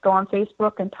 Just go on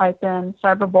Facebook and type in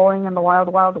cyberbullying in the wild,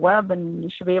 wild web, and you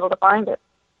should be able to find it.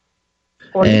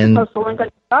 Or you can post the link on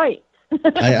your site.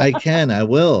 I can. I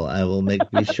will.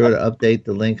 Be sure to update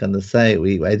the link on the site.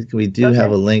 I think we do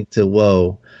have a link to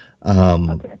Whoa.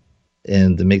 Okay.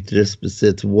 And to make this,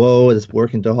 it's Whoa. It's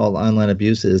working to halt online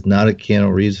abuse. It is not a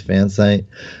Keanu Reeves fan site.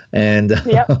 And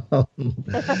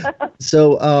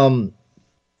so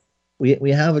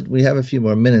we have a few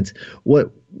more minutes.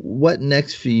 What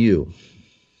next for you?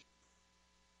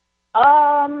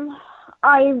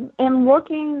 I am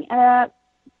looking at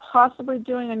possibly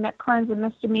doing a Net Crimes and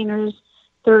Misdemeanors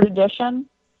 3rd edition,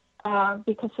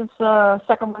 because since the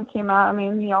second one came out,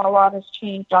 a lot has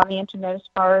changed on the internet as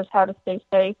far as how to stay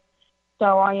safe.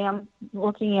 So I am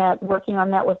looking at working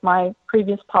on that with my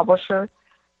previous publisher.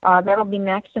 That'll be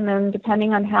next, and then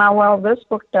depending on how well this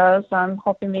book does, I'm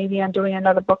hoping maybe I'm doing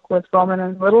another book with Roman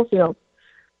and Littlefield,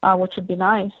 which would be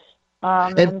nice.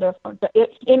 And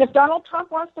if Donald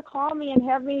Trump wants to call me and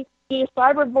have me be a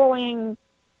cyberbullying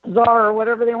czar or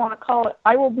whatever they want to call it,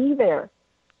 I will be there.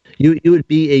 You would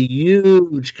be a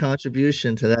huge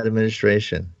contribution to that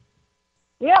administration.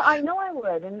 Yeah, I know I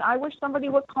would, and I wish somebody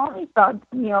would call me.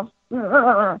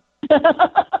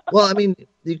 Well, I mean,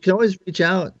 you can always reach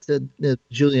out to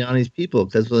Giuliani's people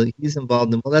because he's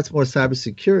involved in. Well, that's more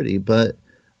cybersecurity, but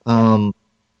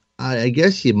I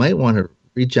guess you might want to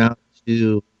reach out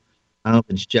to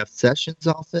it's Jeff Sessions'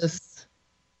 office,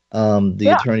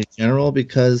 the Attorney General,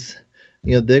 because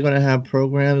they're going to have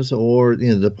programs, or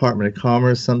the Department of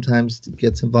Commerce sometimes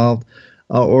gets involved,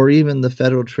 or even the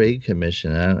Federal Trade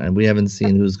Commission, and we haven't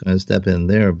seen who's going to step in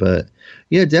there. But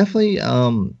yeah, definitely,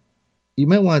 you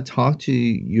might want to talk to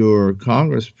your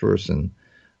congressperson.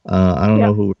 I don't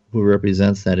know who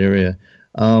represents that area.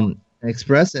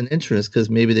 Express an interest because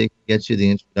maybe they can get you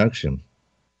the introduction.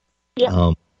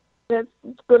 Yeah, that's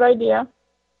a good idea.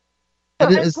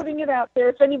 I'm putting it out there.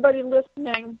 If anybody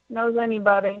listening knows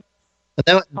anybody.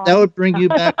 That would bring you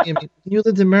back. I mean, you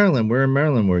lived in Maryland. Where in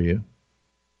Maryland were you?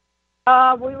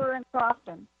 We were in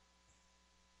Crofton.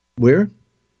 Where?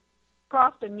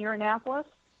 Crofton, near Annapolis.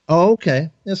 Oh,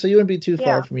 okay. Yeah, so you wouldn't be too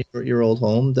far from your old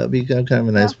home. That'd be kind of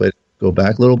a nice way to go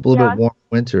back. A little bit warm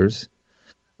winters.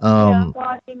 Well,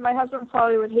 I mean, my husband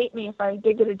probably would hate me if I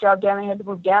did get a job down there. I had to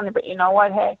move down there, but you know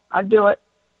what? Hey, I'd do it.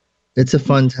 It's a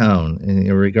fun town,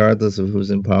 and regardless of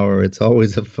who's in power, it's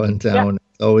always a fun town.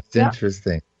 It's always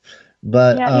interesting.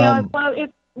 But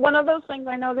it's one of those things.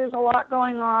 I know there's a lot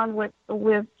going on with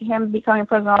him becoming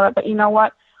president, all that, but you know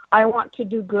what? I want to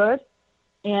do good,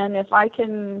 and if I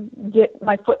can get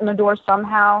my foot in the door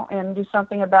somehow and do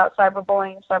something about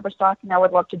cyberbullying, cyberstalking, I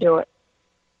would love to do it.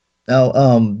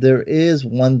 Now, there is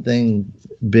one thing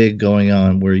big going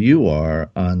on where you are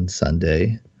on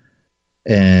Sunday,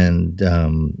 and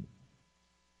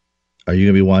are you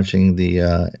going to be watching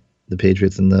the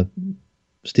Patriots and the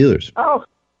Steelers? Oh,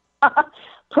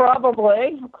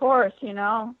 probably, of course.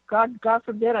 God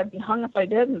forbid I'd be hung if I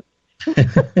didn't.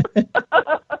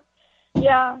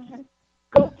 Yeah,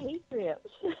 go Patriots.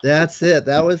 That's it.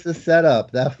 That was the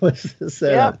setup. Yep.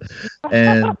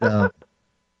 And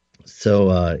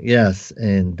yes,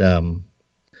 and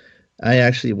I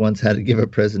actually once had to give a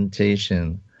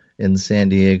presentation in San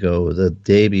Diego the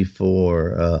day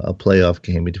before a playoff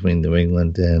game between New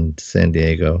England and San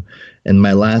Diego, and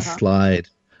my last slide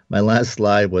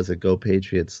was a Go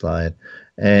Patriots slide,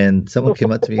 and someone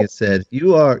came up to me and said,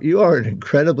 "You are an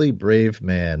incredibly brave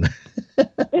man."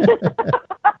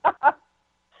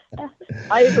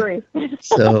 I agree.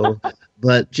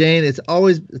 But Jane, it's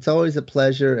always a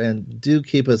pleasure, and do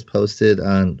keep us posted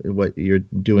on what you're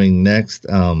doing next.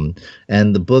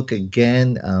 And the book,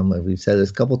 again, we've said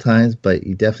this a couple times, but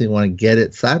you definitely want to get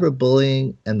it.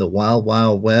 Cyberbullying and the Wild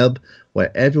Wild Web,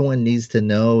 what everyone needs to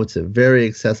know. It's a very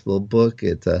accessible book.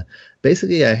 It's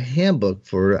basically a handbook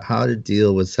for how to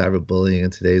deal with cyberbullying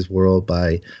in today's world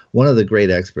by one of the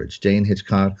great experts, Jane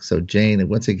Hitchcock. So Jane,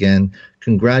 once again,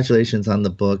 congratulations on the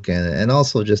book, and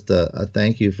also just a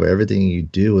thank you for everything you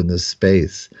do in this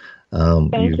space.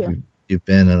 Thank you. You've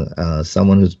been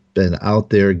someone who's been out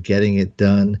there getting it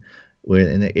done. We're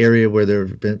in an area where there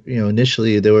have been,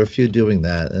 initially there were a few doing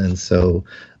that, and so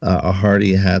a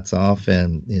hearty hats off,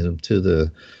 and to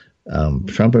the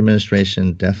Trump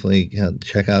administration, definitely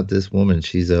check out this woman.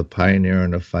 She's a pioneer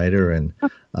and a fighter, and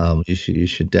you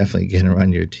should definitely get her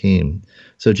on your team.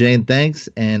 So Jane, thanks,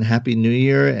 and Happy New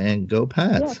Year, and go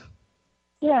Pats.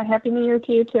 Yeah, Happy New Year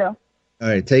to you too. All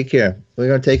right, take care. We're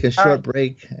going to take a short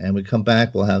break, and we come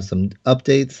back, we'll have some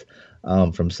updates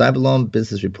from Cyberlaw and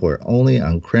Business Report, only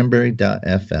on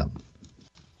Cranberry.fm.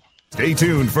 Stay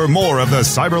tuned for more of the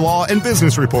Cyberlaw and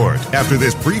Business Report after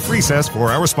this brief recess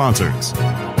for our sponsors.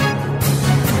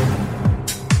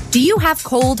 Do you have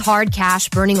cold, hard cash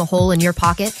burning a hole in your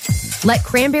pocket? Let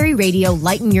Cranberry Radio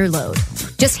lighten your load.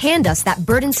 Just hand us that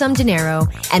burdensome dinero,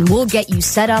 and we'll get you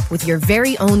set up with your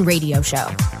very own radio show.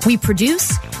 We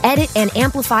produce, edit, and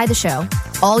amplify the show.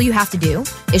 All you have to do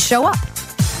is show up.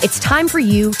 It's time for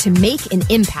you to make an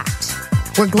impact.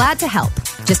 We're glad to help.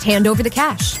 Just hand over the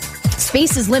cash.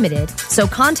 Space is limited, so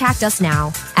contact us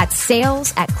now at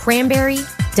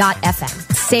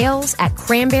sales@cranberry.fm.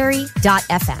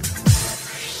 Sales@cranberry.fm.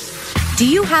 Do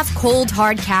you have cold,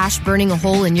 hard cash burning a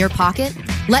hole in your pocket?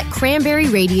 Let Cranberry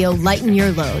Radio lighten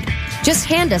your load. Just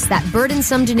hand us that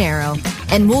burdensome dinero,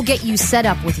 and we'll get you set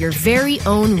up with your very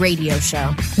own radio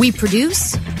show. We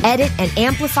produce, edit, and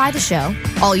amplify the show.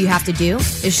 All you have to do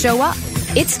is show up.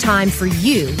 It's time for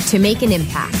you to make an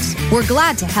impact. We're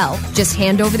glad to help. Just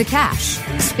hand over the cash.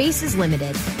 Space is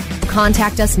limited.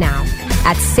 Contact us now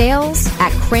at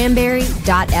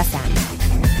sales@cranberry.fm.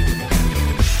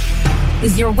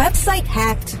 Is your website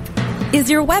hacked? Is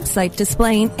your website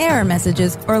displaying error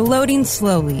messages or loading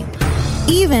slowly?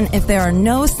 Even if there are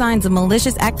no signs of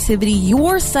malicious activity,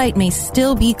 your site may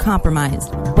still be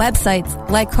compromised. Websites,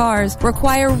 like cars,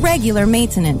 require regular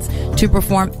maintenance to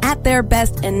perform at their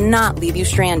best and not leave you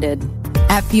stranded.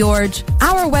 At Fjorge,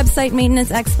 our website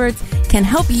maintenance experts can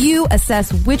help you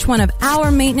assess which one of our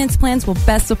maintenance plans will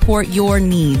best support your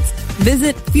needs.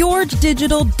 Visit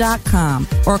fjorgedigital.com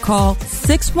or call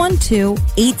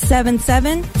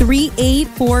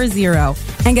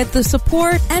 612-877-3840 and get the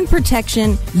support and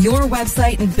protection your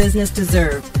website and business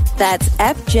deserve. That's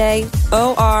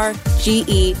FJORGE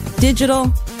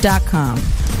digital.com.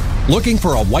 Looking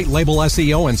for a white label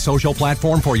SEO and social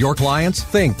platform for your clients?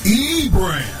 Think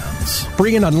eBrands.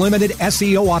 Free and unlimited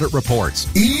SEO audit reports.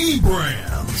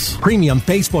 eBrands. Premium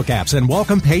Facebook apps and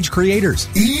welcome page creators.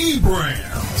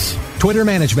 eBrands. Twitter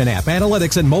management app,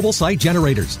 analytics, and mobile site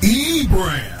generators.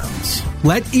 eBrands.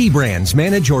 Let eBrands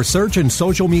manage your search and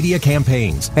social media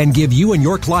campaigns and give you and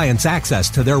your clients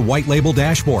access to their white label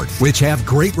dashboard, which have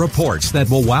great reports that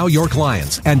will wow your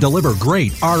clients and deliver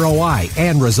great ROI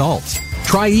and results.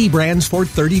 Try eBrands for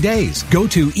 30 days. Go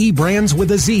to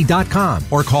eBrandsWithAZ.com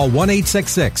or call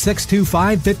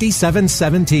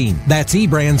 1-866-625-5717. That's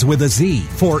eBrands with a Z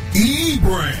for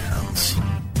eBrands.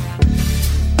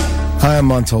 Hi, I'm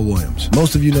Montel Williams.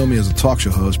 Most of you know me as a talk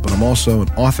show host, but I'm also an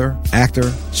author,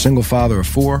 actor, single father of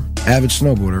 4, avid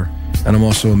snowboarder, and I'm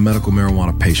also a medical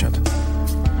marijuana patient.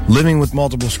 Living with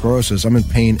multiple sclerosis, I'm in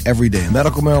pain every day.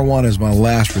 Medical marijuana is my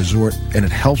last resort, and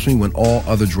it helps me when all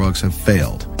other drugs have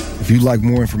failed. If you'd like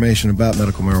more information about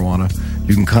medical marijuana,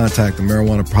 you can contact the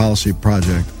Marijuana Policy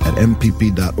Project at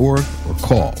mpp.org or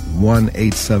call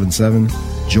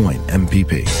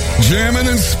 1-877-JOIN-MPP. Jamming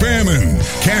and spamming,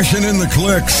 cashing in the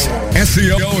clicks.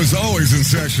 SEO is always in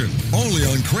session. Only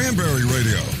on Cranberry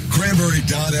Radio,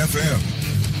 cranberry.fm.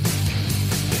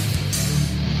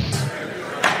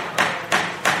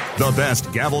 The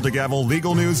best gavel-to-gavel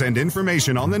legal news and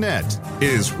information on the net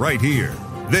is right here.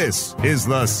 This is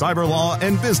the Cyber Law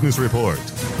and Business Report.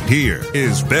 Here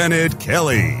is Bennett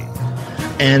Kelly.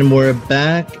 And we're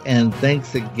back, and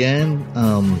thanks again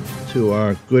to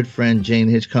our good friend Jane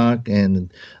Hitchcock. And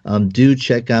do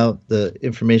check out the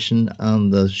information on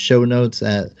the show notes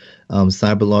at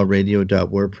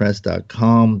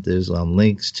cyberlawradio.wordpress.com. There's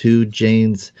links to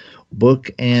Jane's book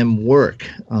and work.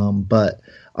 But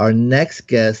our next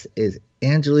guest is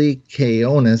Angelique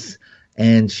Quinones,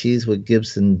 and she's with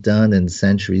Gibson Dunn in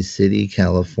Century City,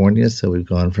 California. So we've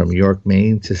gone from York,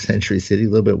 Maine to Century City, a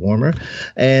little bit warmer.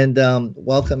 And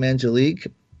welcome, Angelique.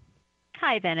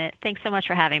 Hi, Bennett. Thanks so much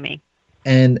for having me.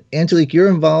 And Angelique, you're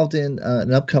involved in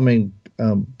an upcoming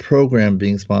program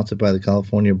being sponsored by the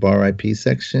California Bar IP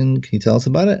section. Can you tell us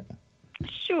about it?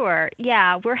 Sure.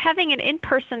 Yeah, we're having an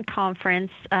in-person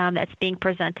conference that's being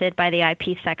presented by the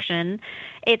IP section.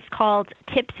 It's called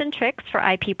Tips and Tricks for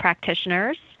IP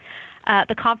Practitioners.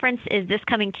 The conference is this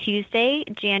coming Tuesday,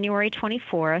 January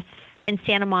 24th, in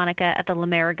Santa Monica at the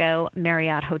L'Amerigo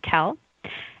Marriott Hotel.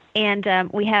 And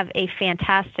we have a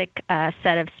fantastic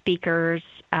set of speakers,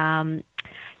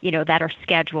 that are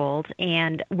scheduled,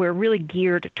 and we're really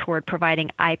geared toward providing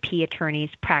IP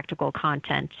attorneys practical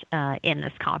content in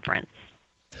this conference.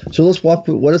 So let's walk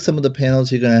through, what are some of the panels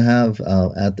you're going to have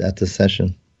at the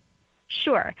session?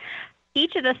 Sure.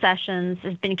 Each of the sessions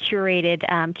has been curated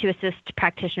to assist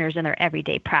practitioners in their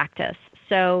everyday practice.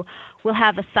 So we'll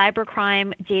have a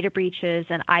cybercrime, data breaches,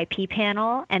 and IP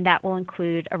panel, and that will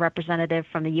include a representative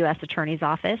from the U.S. Attorney's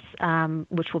Office,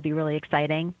 which will be really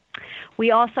exciting.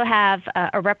 We also have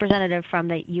a representative from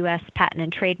the U.S. Patent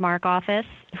and Trademark Office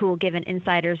who will give an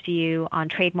insider's view on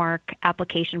trademark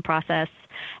application process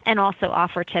and also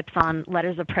offer tips on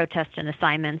letters of protest and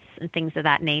assignments and things of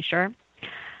that nature.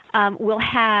 We'll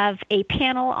have a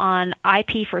panel on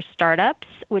IP for startups,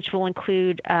 which will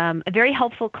include a very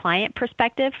helpful client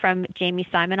perspective from Jamie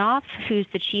Simonoff, who's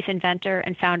the chief inventor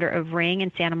and founder of Ring in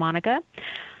Santa Monica.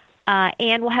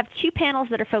 And we'll have 2 panels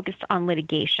that are focused on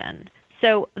litigation.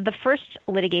 So the first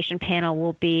litigation panel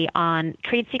will be on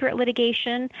trade secret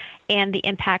litigation and the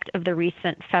impact of the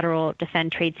recent federal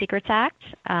Defend Trade Secrets Act.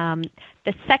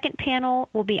 The second panel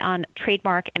will be on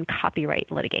trademark and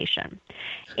copyright litigation.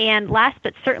 And last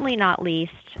but certainly not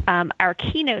least, our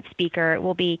keynote speaker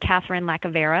will be Catherine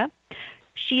Lacavera.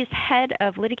 She's head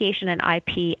of litigation and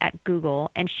IP at Google,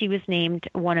 and she was named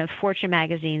one of Fortune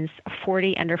magazine's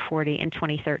 40 Under 40 in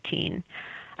 2013.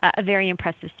 A very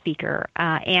impressive speaker,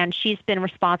 and she's been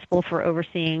responsible for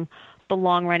overseeing the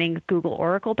long-running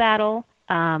Google-Oracle battle,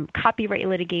 copyright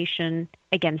litigation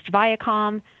against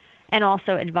Viacom, and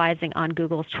also advising on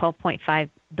Google's $12.5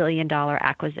 billion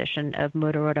acquisition of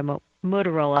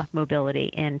Motorola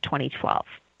Mobility in 2012.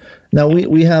 Now,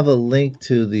 we have a link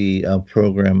to the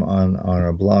program on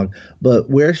our blog, but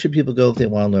where should people go if they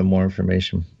want to learn more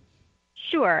information?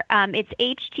 Sure. It's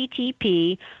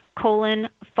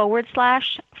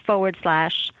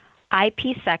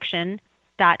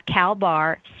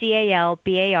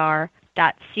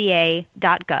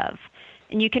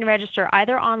And you can register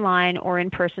either online or in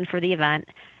person for the event.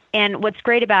 And what's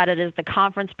great about it is the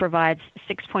conference provides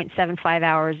 6.75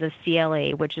 hours of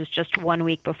CLE, which is just 1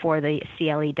 week before the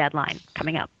CLE deadline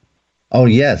coming up. Oh,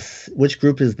 yes. Which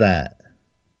group is that?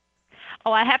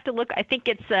 Oh, I have to look. I think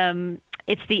it's the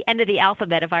end of the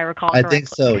alphabet, if I recall I correctly. think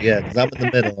so, yeah, because I'm in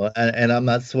the middle, and I'm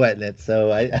not sweating it,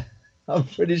 so I'm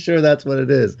pretty sure that's what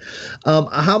it is.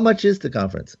 How much is the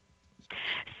conference?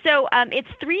 So it's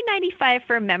 $395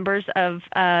 for members of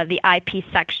the IP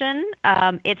section.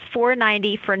 It's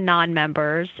 $490 for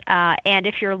non-members. And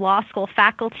if you're law school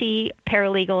faculty,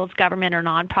 paralegals, government, or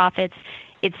nonprofits,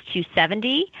 it's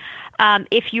 $270.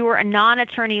 If you're a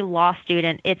non-attorney law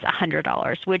student, it's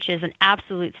 $100, which is an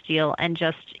absolute steal. And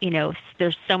just,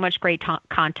 there's so much great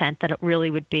content that it really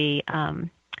would be,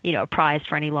 a prize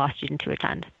for any law student to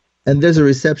attend. And there's a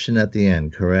reception at the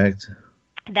end, correct?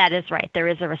 That is right. There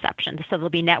is a reception. So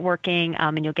there'll be networking,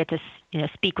 and you'll get to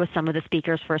speak with some of the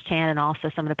speakers firsthand, and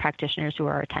also some of the practitioners who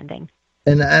are attending.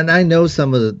 And I know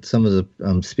some of the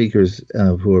speakers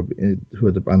who are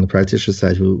on the practitioner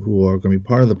side who are going to be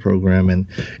part of the program, and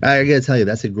I got to tell you,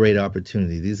 that's a great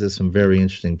opportunity. These are some very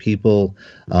interesting people.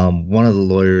 One of the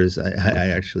lawyers, I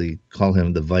actually call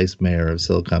him the vice mayor of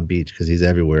Silicon Beach because he's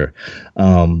everywhere.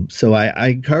 So I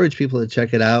encourage people to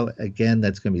check it out. Again,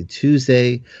 that's going to be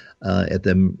Tuesday at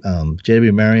the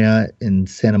JW Marriott in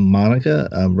Santa Monica,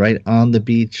 right on the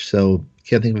beach. So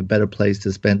can't think of a better place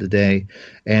to spend the day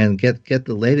and get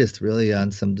the latest really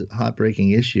on some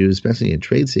hot-breaking issues, especially in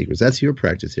trade secrets. That's your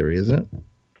practice area, isn't it?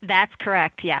 That's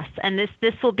correct, yes. And this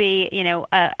will be,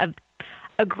 a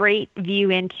great view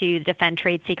into the Defend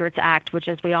Trade Secrets Act, which,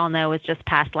 as we all know, was just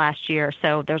passed last year.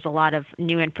 So there's a lot of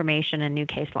new information and new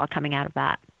case law coming out of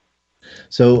that.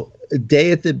 So a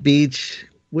day at the beach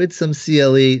with some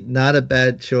CLE, not a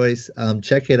bad choice.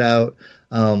 Check it out.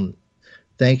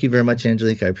 Thank you very much,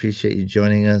 Angelique. I appreciate you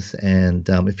joining us. And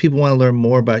if people want to learn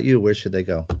more about you, where should they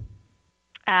go?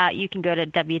 You can go to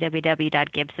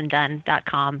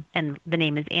www.gibsondunn.com, and the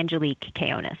name is Angelique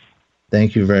Kaonis.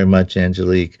 Thank you very much,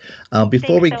 Angelique.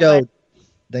 Before we go,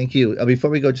 thank you.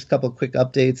 Before we go, just a couple of quick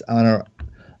updates on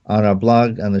our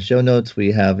blog. On the show notes,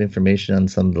 we have information on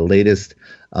some of the latest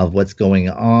of what's going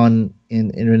on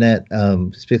in internet,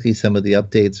 specifically some of the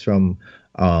updates from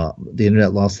the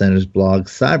Internet Law Center's blog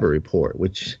Cyber Report,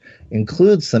 which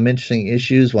includes some interesting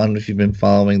issues. I don't know if you've been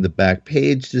following the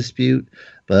Backpage dispute,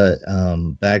 but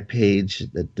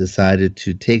Backpage decided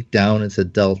to take down its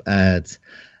adult ads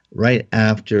right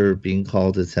after being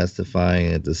called to testify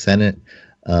at the Senate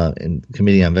in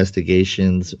Committee on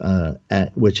Investigations,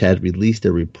 which had released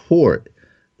a report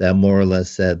that more or less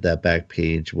said that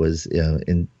Backpage was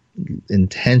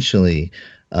intentionally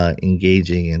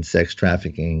engaging in sex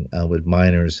trafficking with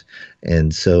minors.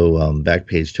 And so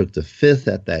Backpage took the fifth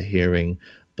at that hearing,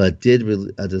 but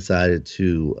decided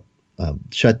to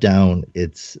shut down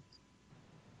its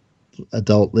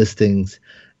adult listings.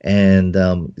 And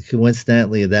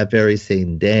coincidentally, that very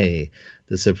same day,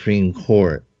 the Supreme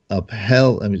Court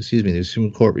the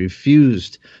Supreme Court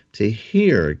refused to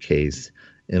hear a case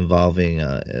involving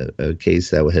a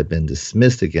case that had been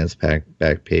dismissed against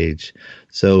Backpage.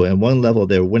 So at one level,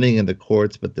 they're winning in the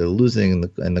courts, but they're losing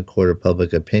in the court of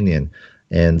public opinion.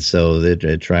 And so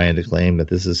they're trying to claim that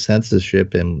this is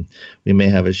censorship, and we may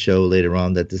have a show later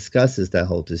on that discusses that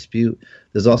whole dispute.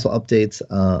 There's also updates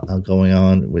going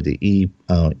on with the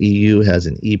EU has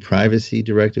an e-privacy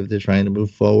directive they're trying to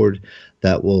move forward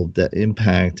that will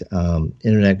impact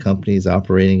internet companies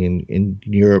operating in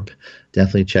Europe.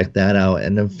 Definitely check that out.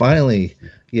 And then finally,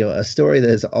 a story that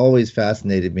has always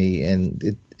fascinated me,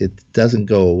 and it doesn't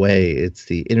go away. It's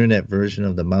the internet version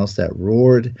of The Mouse That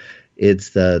Roared. It's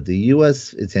the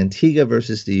U.S. It's Antigua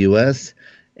versus the U.S.,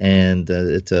 and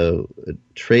it's a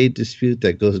trade dispute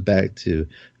that goes back to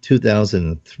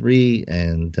 2003,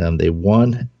 and they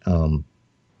won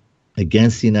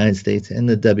against the United States in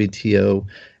the WTO,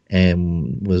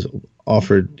 and was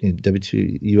offered.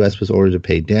 U.S. was ordered to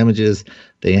pay damages.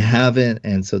 They haven't,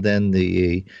 and so then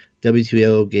the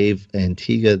WTO gave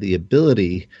Antigua the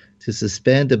ability to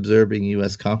suspend observing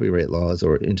U.S. copyright laws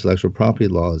or intellectual property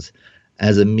laws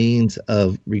as a means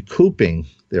of recouping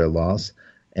their loss.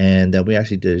 And we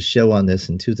actually did a show on this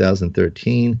in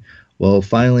 2013. Well,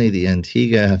 finally, the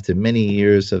Antigua, after many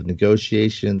years of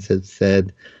negotiations, had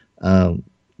said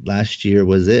last year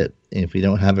was it. If we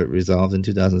don't have it resolved in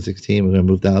 2016, we're going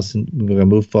to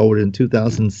move forward in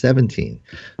 2017.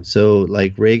 So,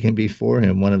 like Reagan before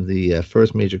him, one of the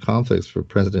first major conflicts for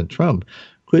President Trump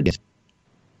could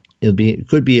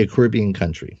be a Caribbean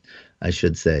country, I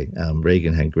should say.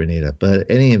 Reagan had Grenada, but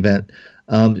in any event,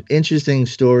 interesting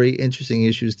story, interesting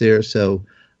issues there. So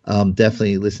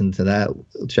definitely listen to that.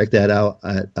 Check that out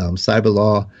at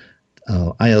CyberLaw,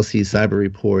 ILC Cyber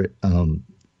Report.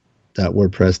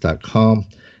 .wordpress.com.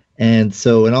 And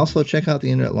also check out the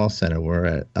Internet Law Center. We're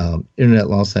at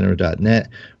internetlawcenter.net.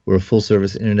 We're a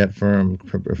full-service internet firm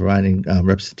providing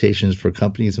representations for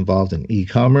companies involved in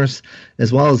e-commerce,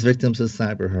 as well as victims of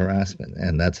cyber harassment.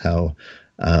 And that's how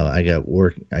I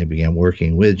began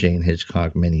working with Jane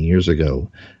Hitchcock many years ago.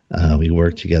 We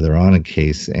worked together on a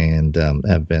case and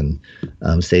have been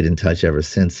stayed in touch ever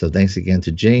since. So thanks again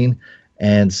to Jane.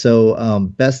 And so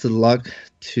best of luck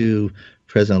to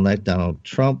President-elect Donald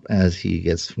Trump as he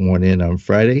gets sworn in on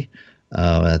Friday.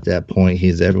 At that point,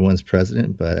 he's everyone's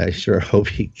president, but I sure hope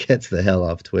he gets the hell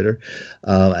off Twitter.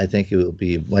 I think it will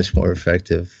be much more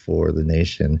effective for the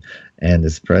nation and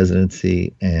his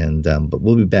presidency. And but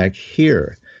we'll be back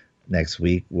here next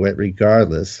week,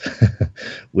 regardless,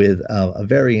 with a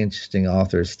very interesting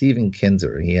author, Stephen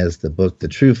Kinzer. He has the book, The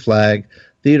True Flag,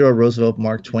 Theodore Roosevelt,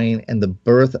 Mark Twain, and the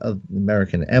Birth of the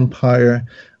American Empire.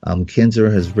 Kinzer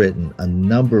has written a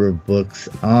number of books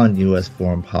on U.S.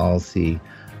 foreign policy,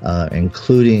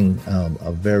 including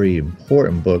a very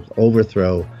important book,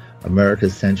 Overthrow,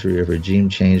 America's Century of Regime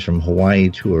Change from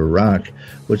Hawaii to Iraq,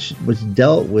 which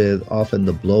dealt with often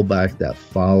the blowback that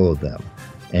followed them.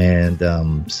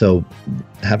 And so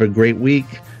have a great week.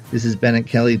 This is Bennett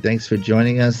Kelly. Thanks for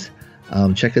joining us.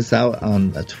 Check us out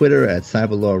on Twitter at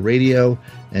CyberLaw Radio,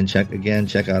 and check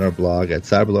out our blog at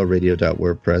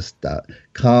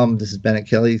cyberlawradio.wordpress.com. This is Bennett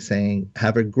Kelly saying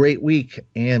have a great week,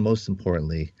 and most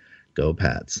importantly, go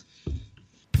Pats.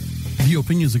 The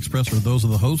opinions expressed are those of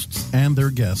the hosts and their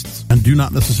guests and do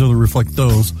not necessarily reflect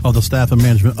those of the staff and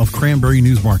management of Cranberry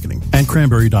News Marketing and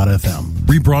Cranberry.fm.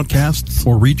 Rebroadcasts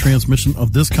or retransmission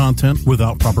of this content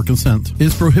without proper consent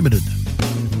is prohibited.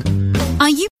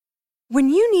 When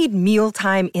you need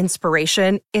mealtime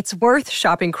inspiration, it's worth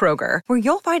shopping Kroger, where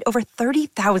you'll find over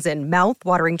 30,000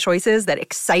 mouth-watering choices that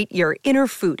excite your inner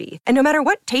foodie. And no matter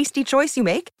what tasty choice you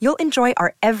make, you'll enjoy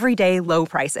our everyday low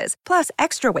prices, plus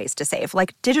extra ways to save,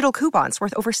 like digital coupons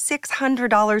worth over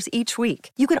 $600 each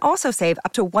week. You can also save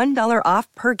up to $1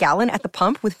 off per gallon at the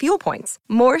pump with fuel points.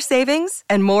 More savings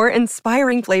and more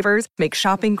inspiring flavors make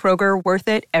shopping Kroger worth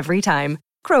it every time.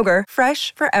 Kroger,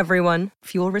 fresh for everyone.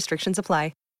 Fuel restrictions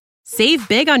apply. Save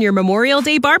big on your Memorial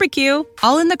Day barbecue,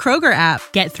 all in the Kroger app.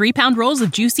 Get 3-pound rolls of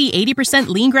juicy 80%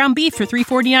 lean ground beef for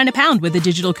 $3.49 a pound with a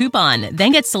digital coupon.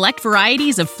 Then get select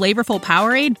varieties of flavorful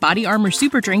Powerade, Body Armor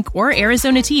Super Drink, or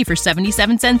Arizona tea for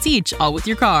 77 cents each, all with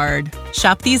your card.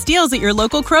 Shop these deals at your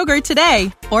local Kroger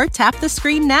today, or tap the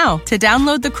screen now to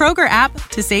download the Kroger app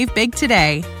to save big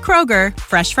today. Kroger,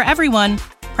 fresh for everyone.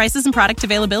 Prices and product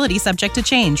availability subject to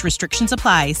change. Restrictions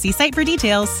apply. See site for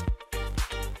details.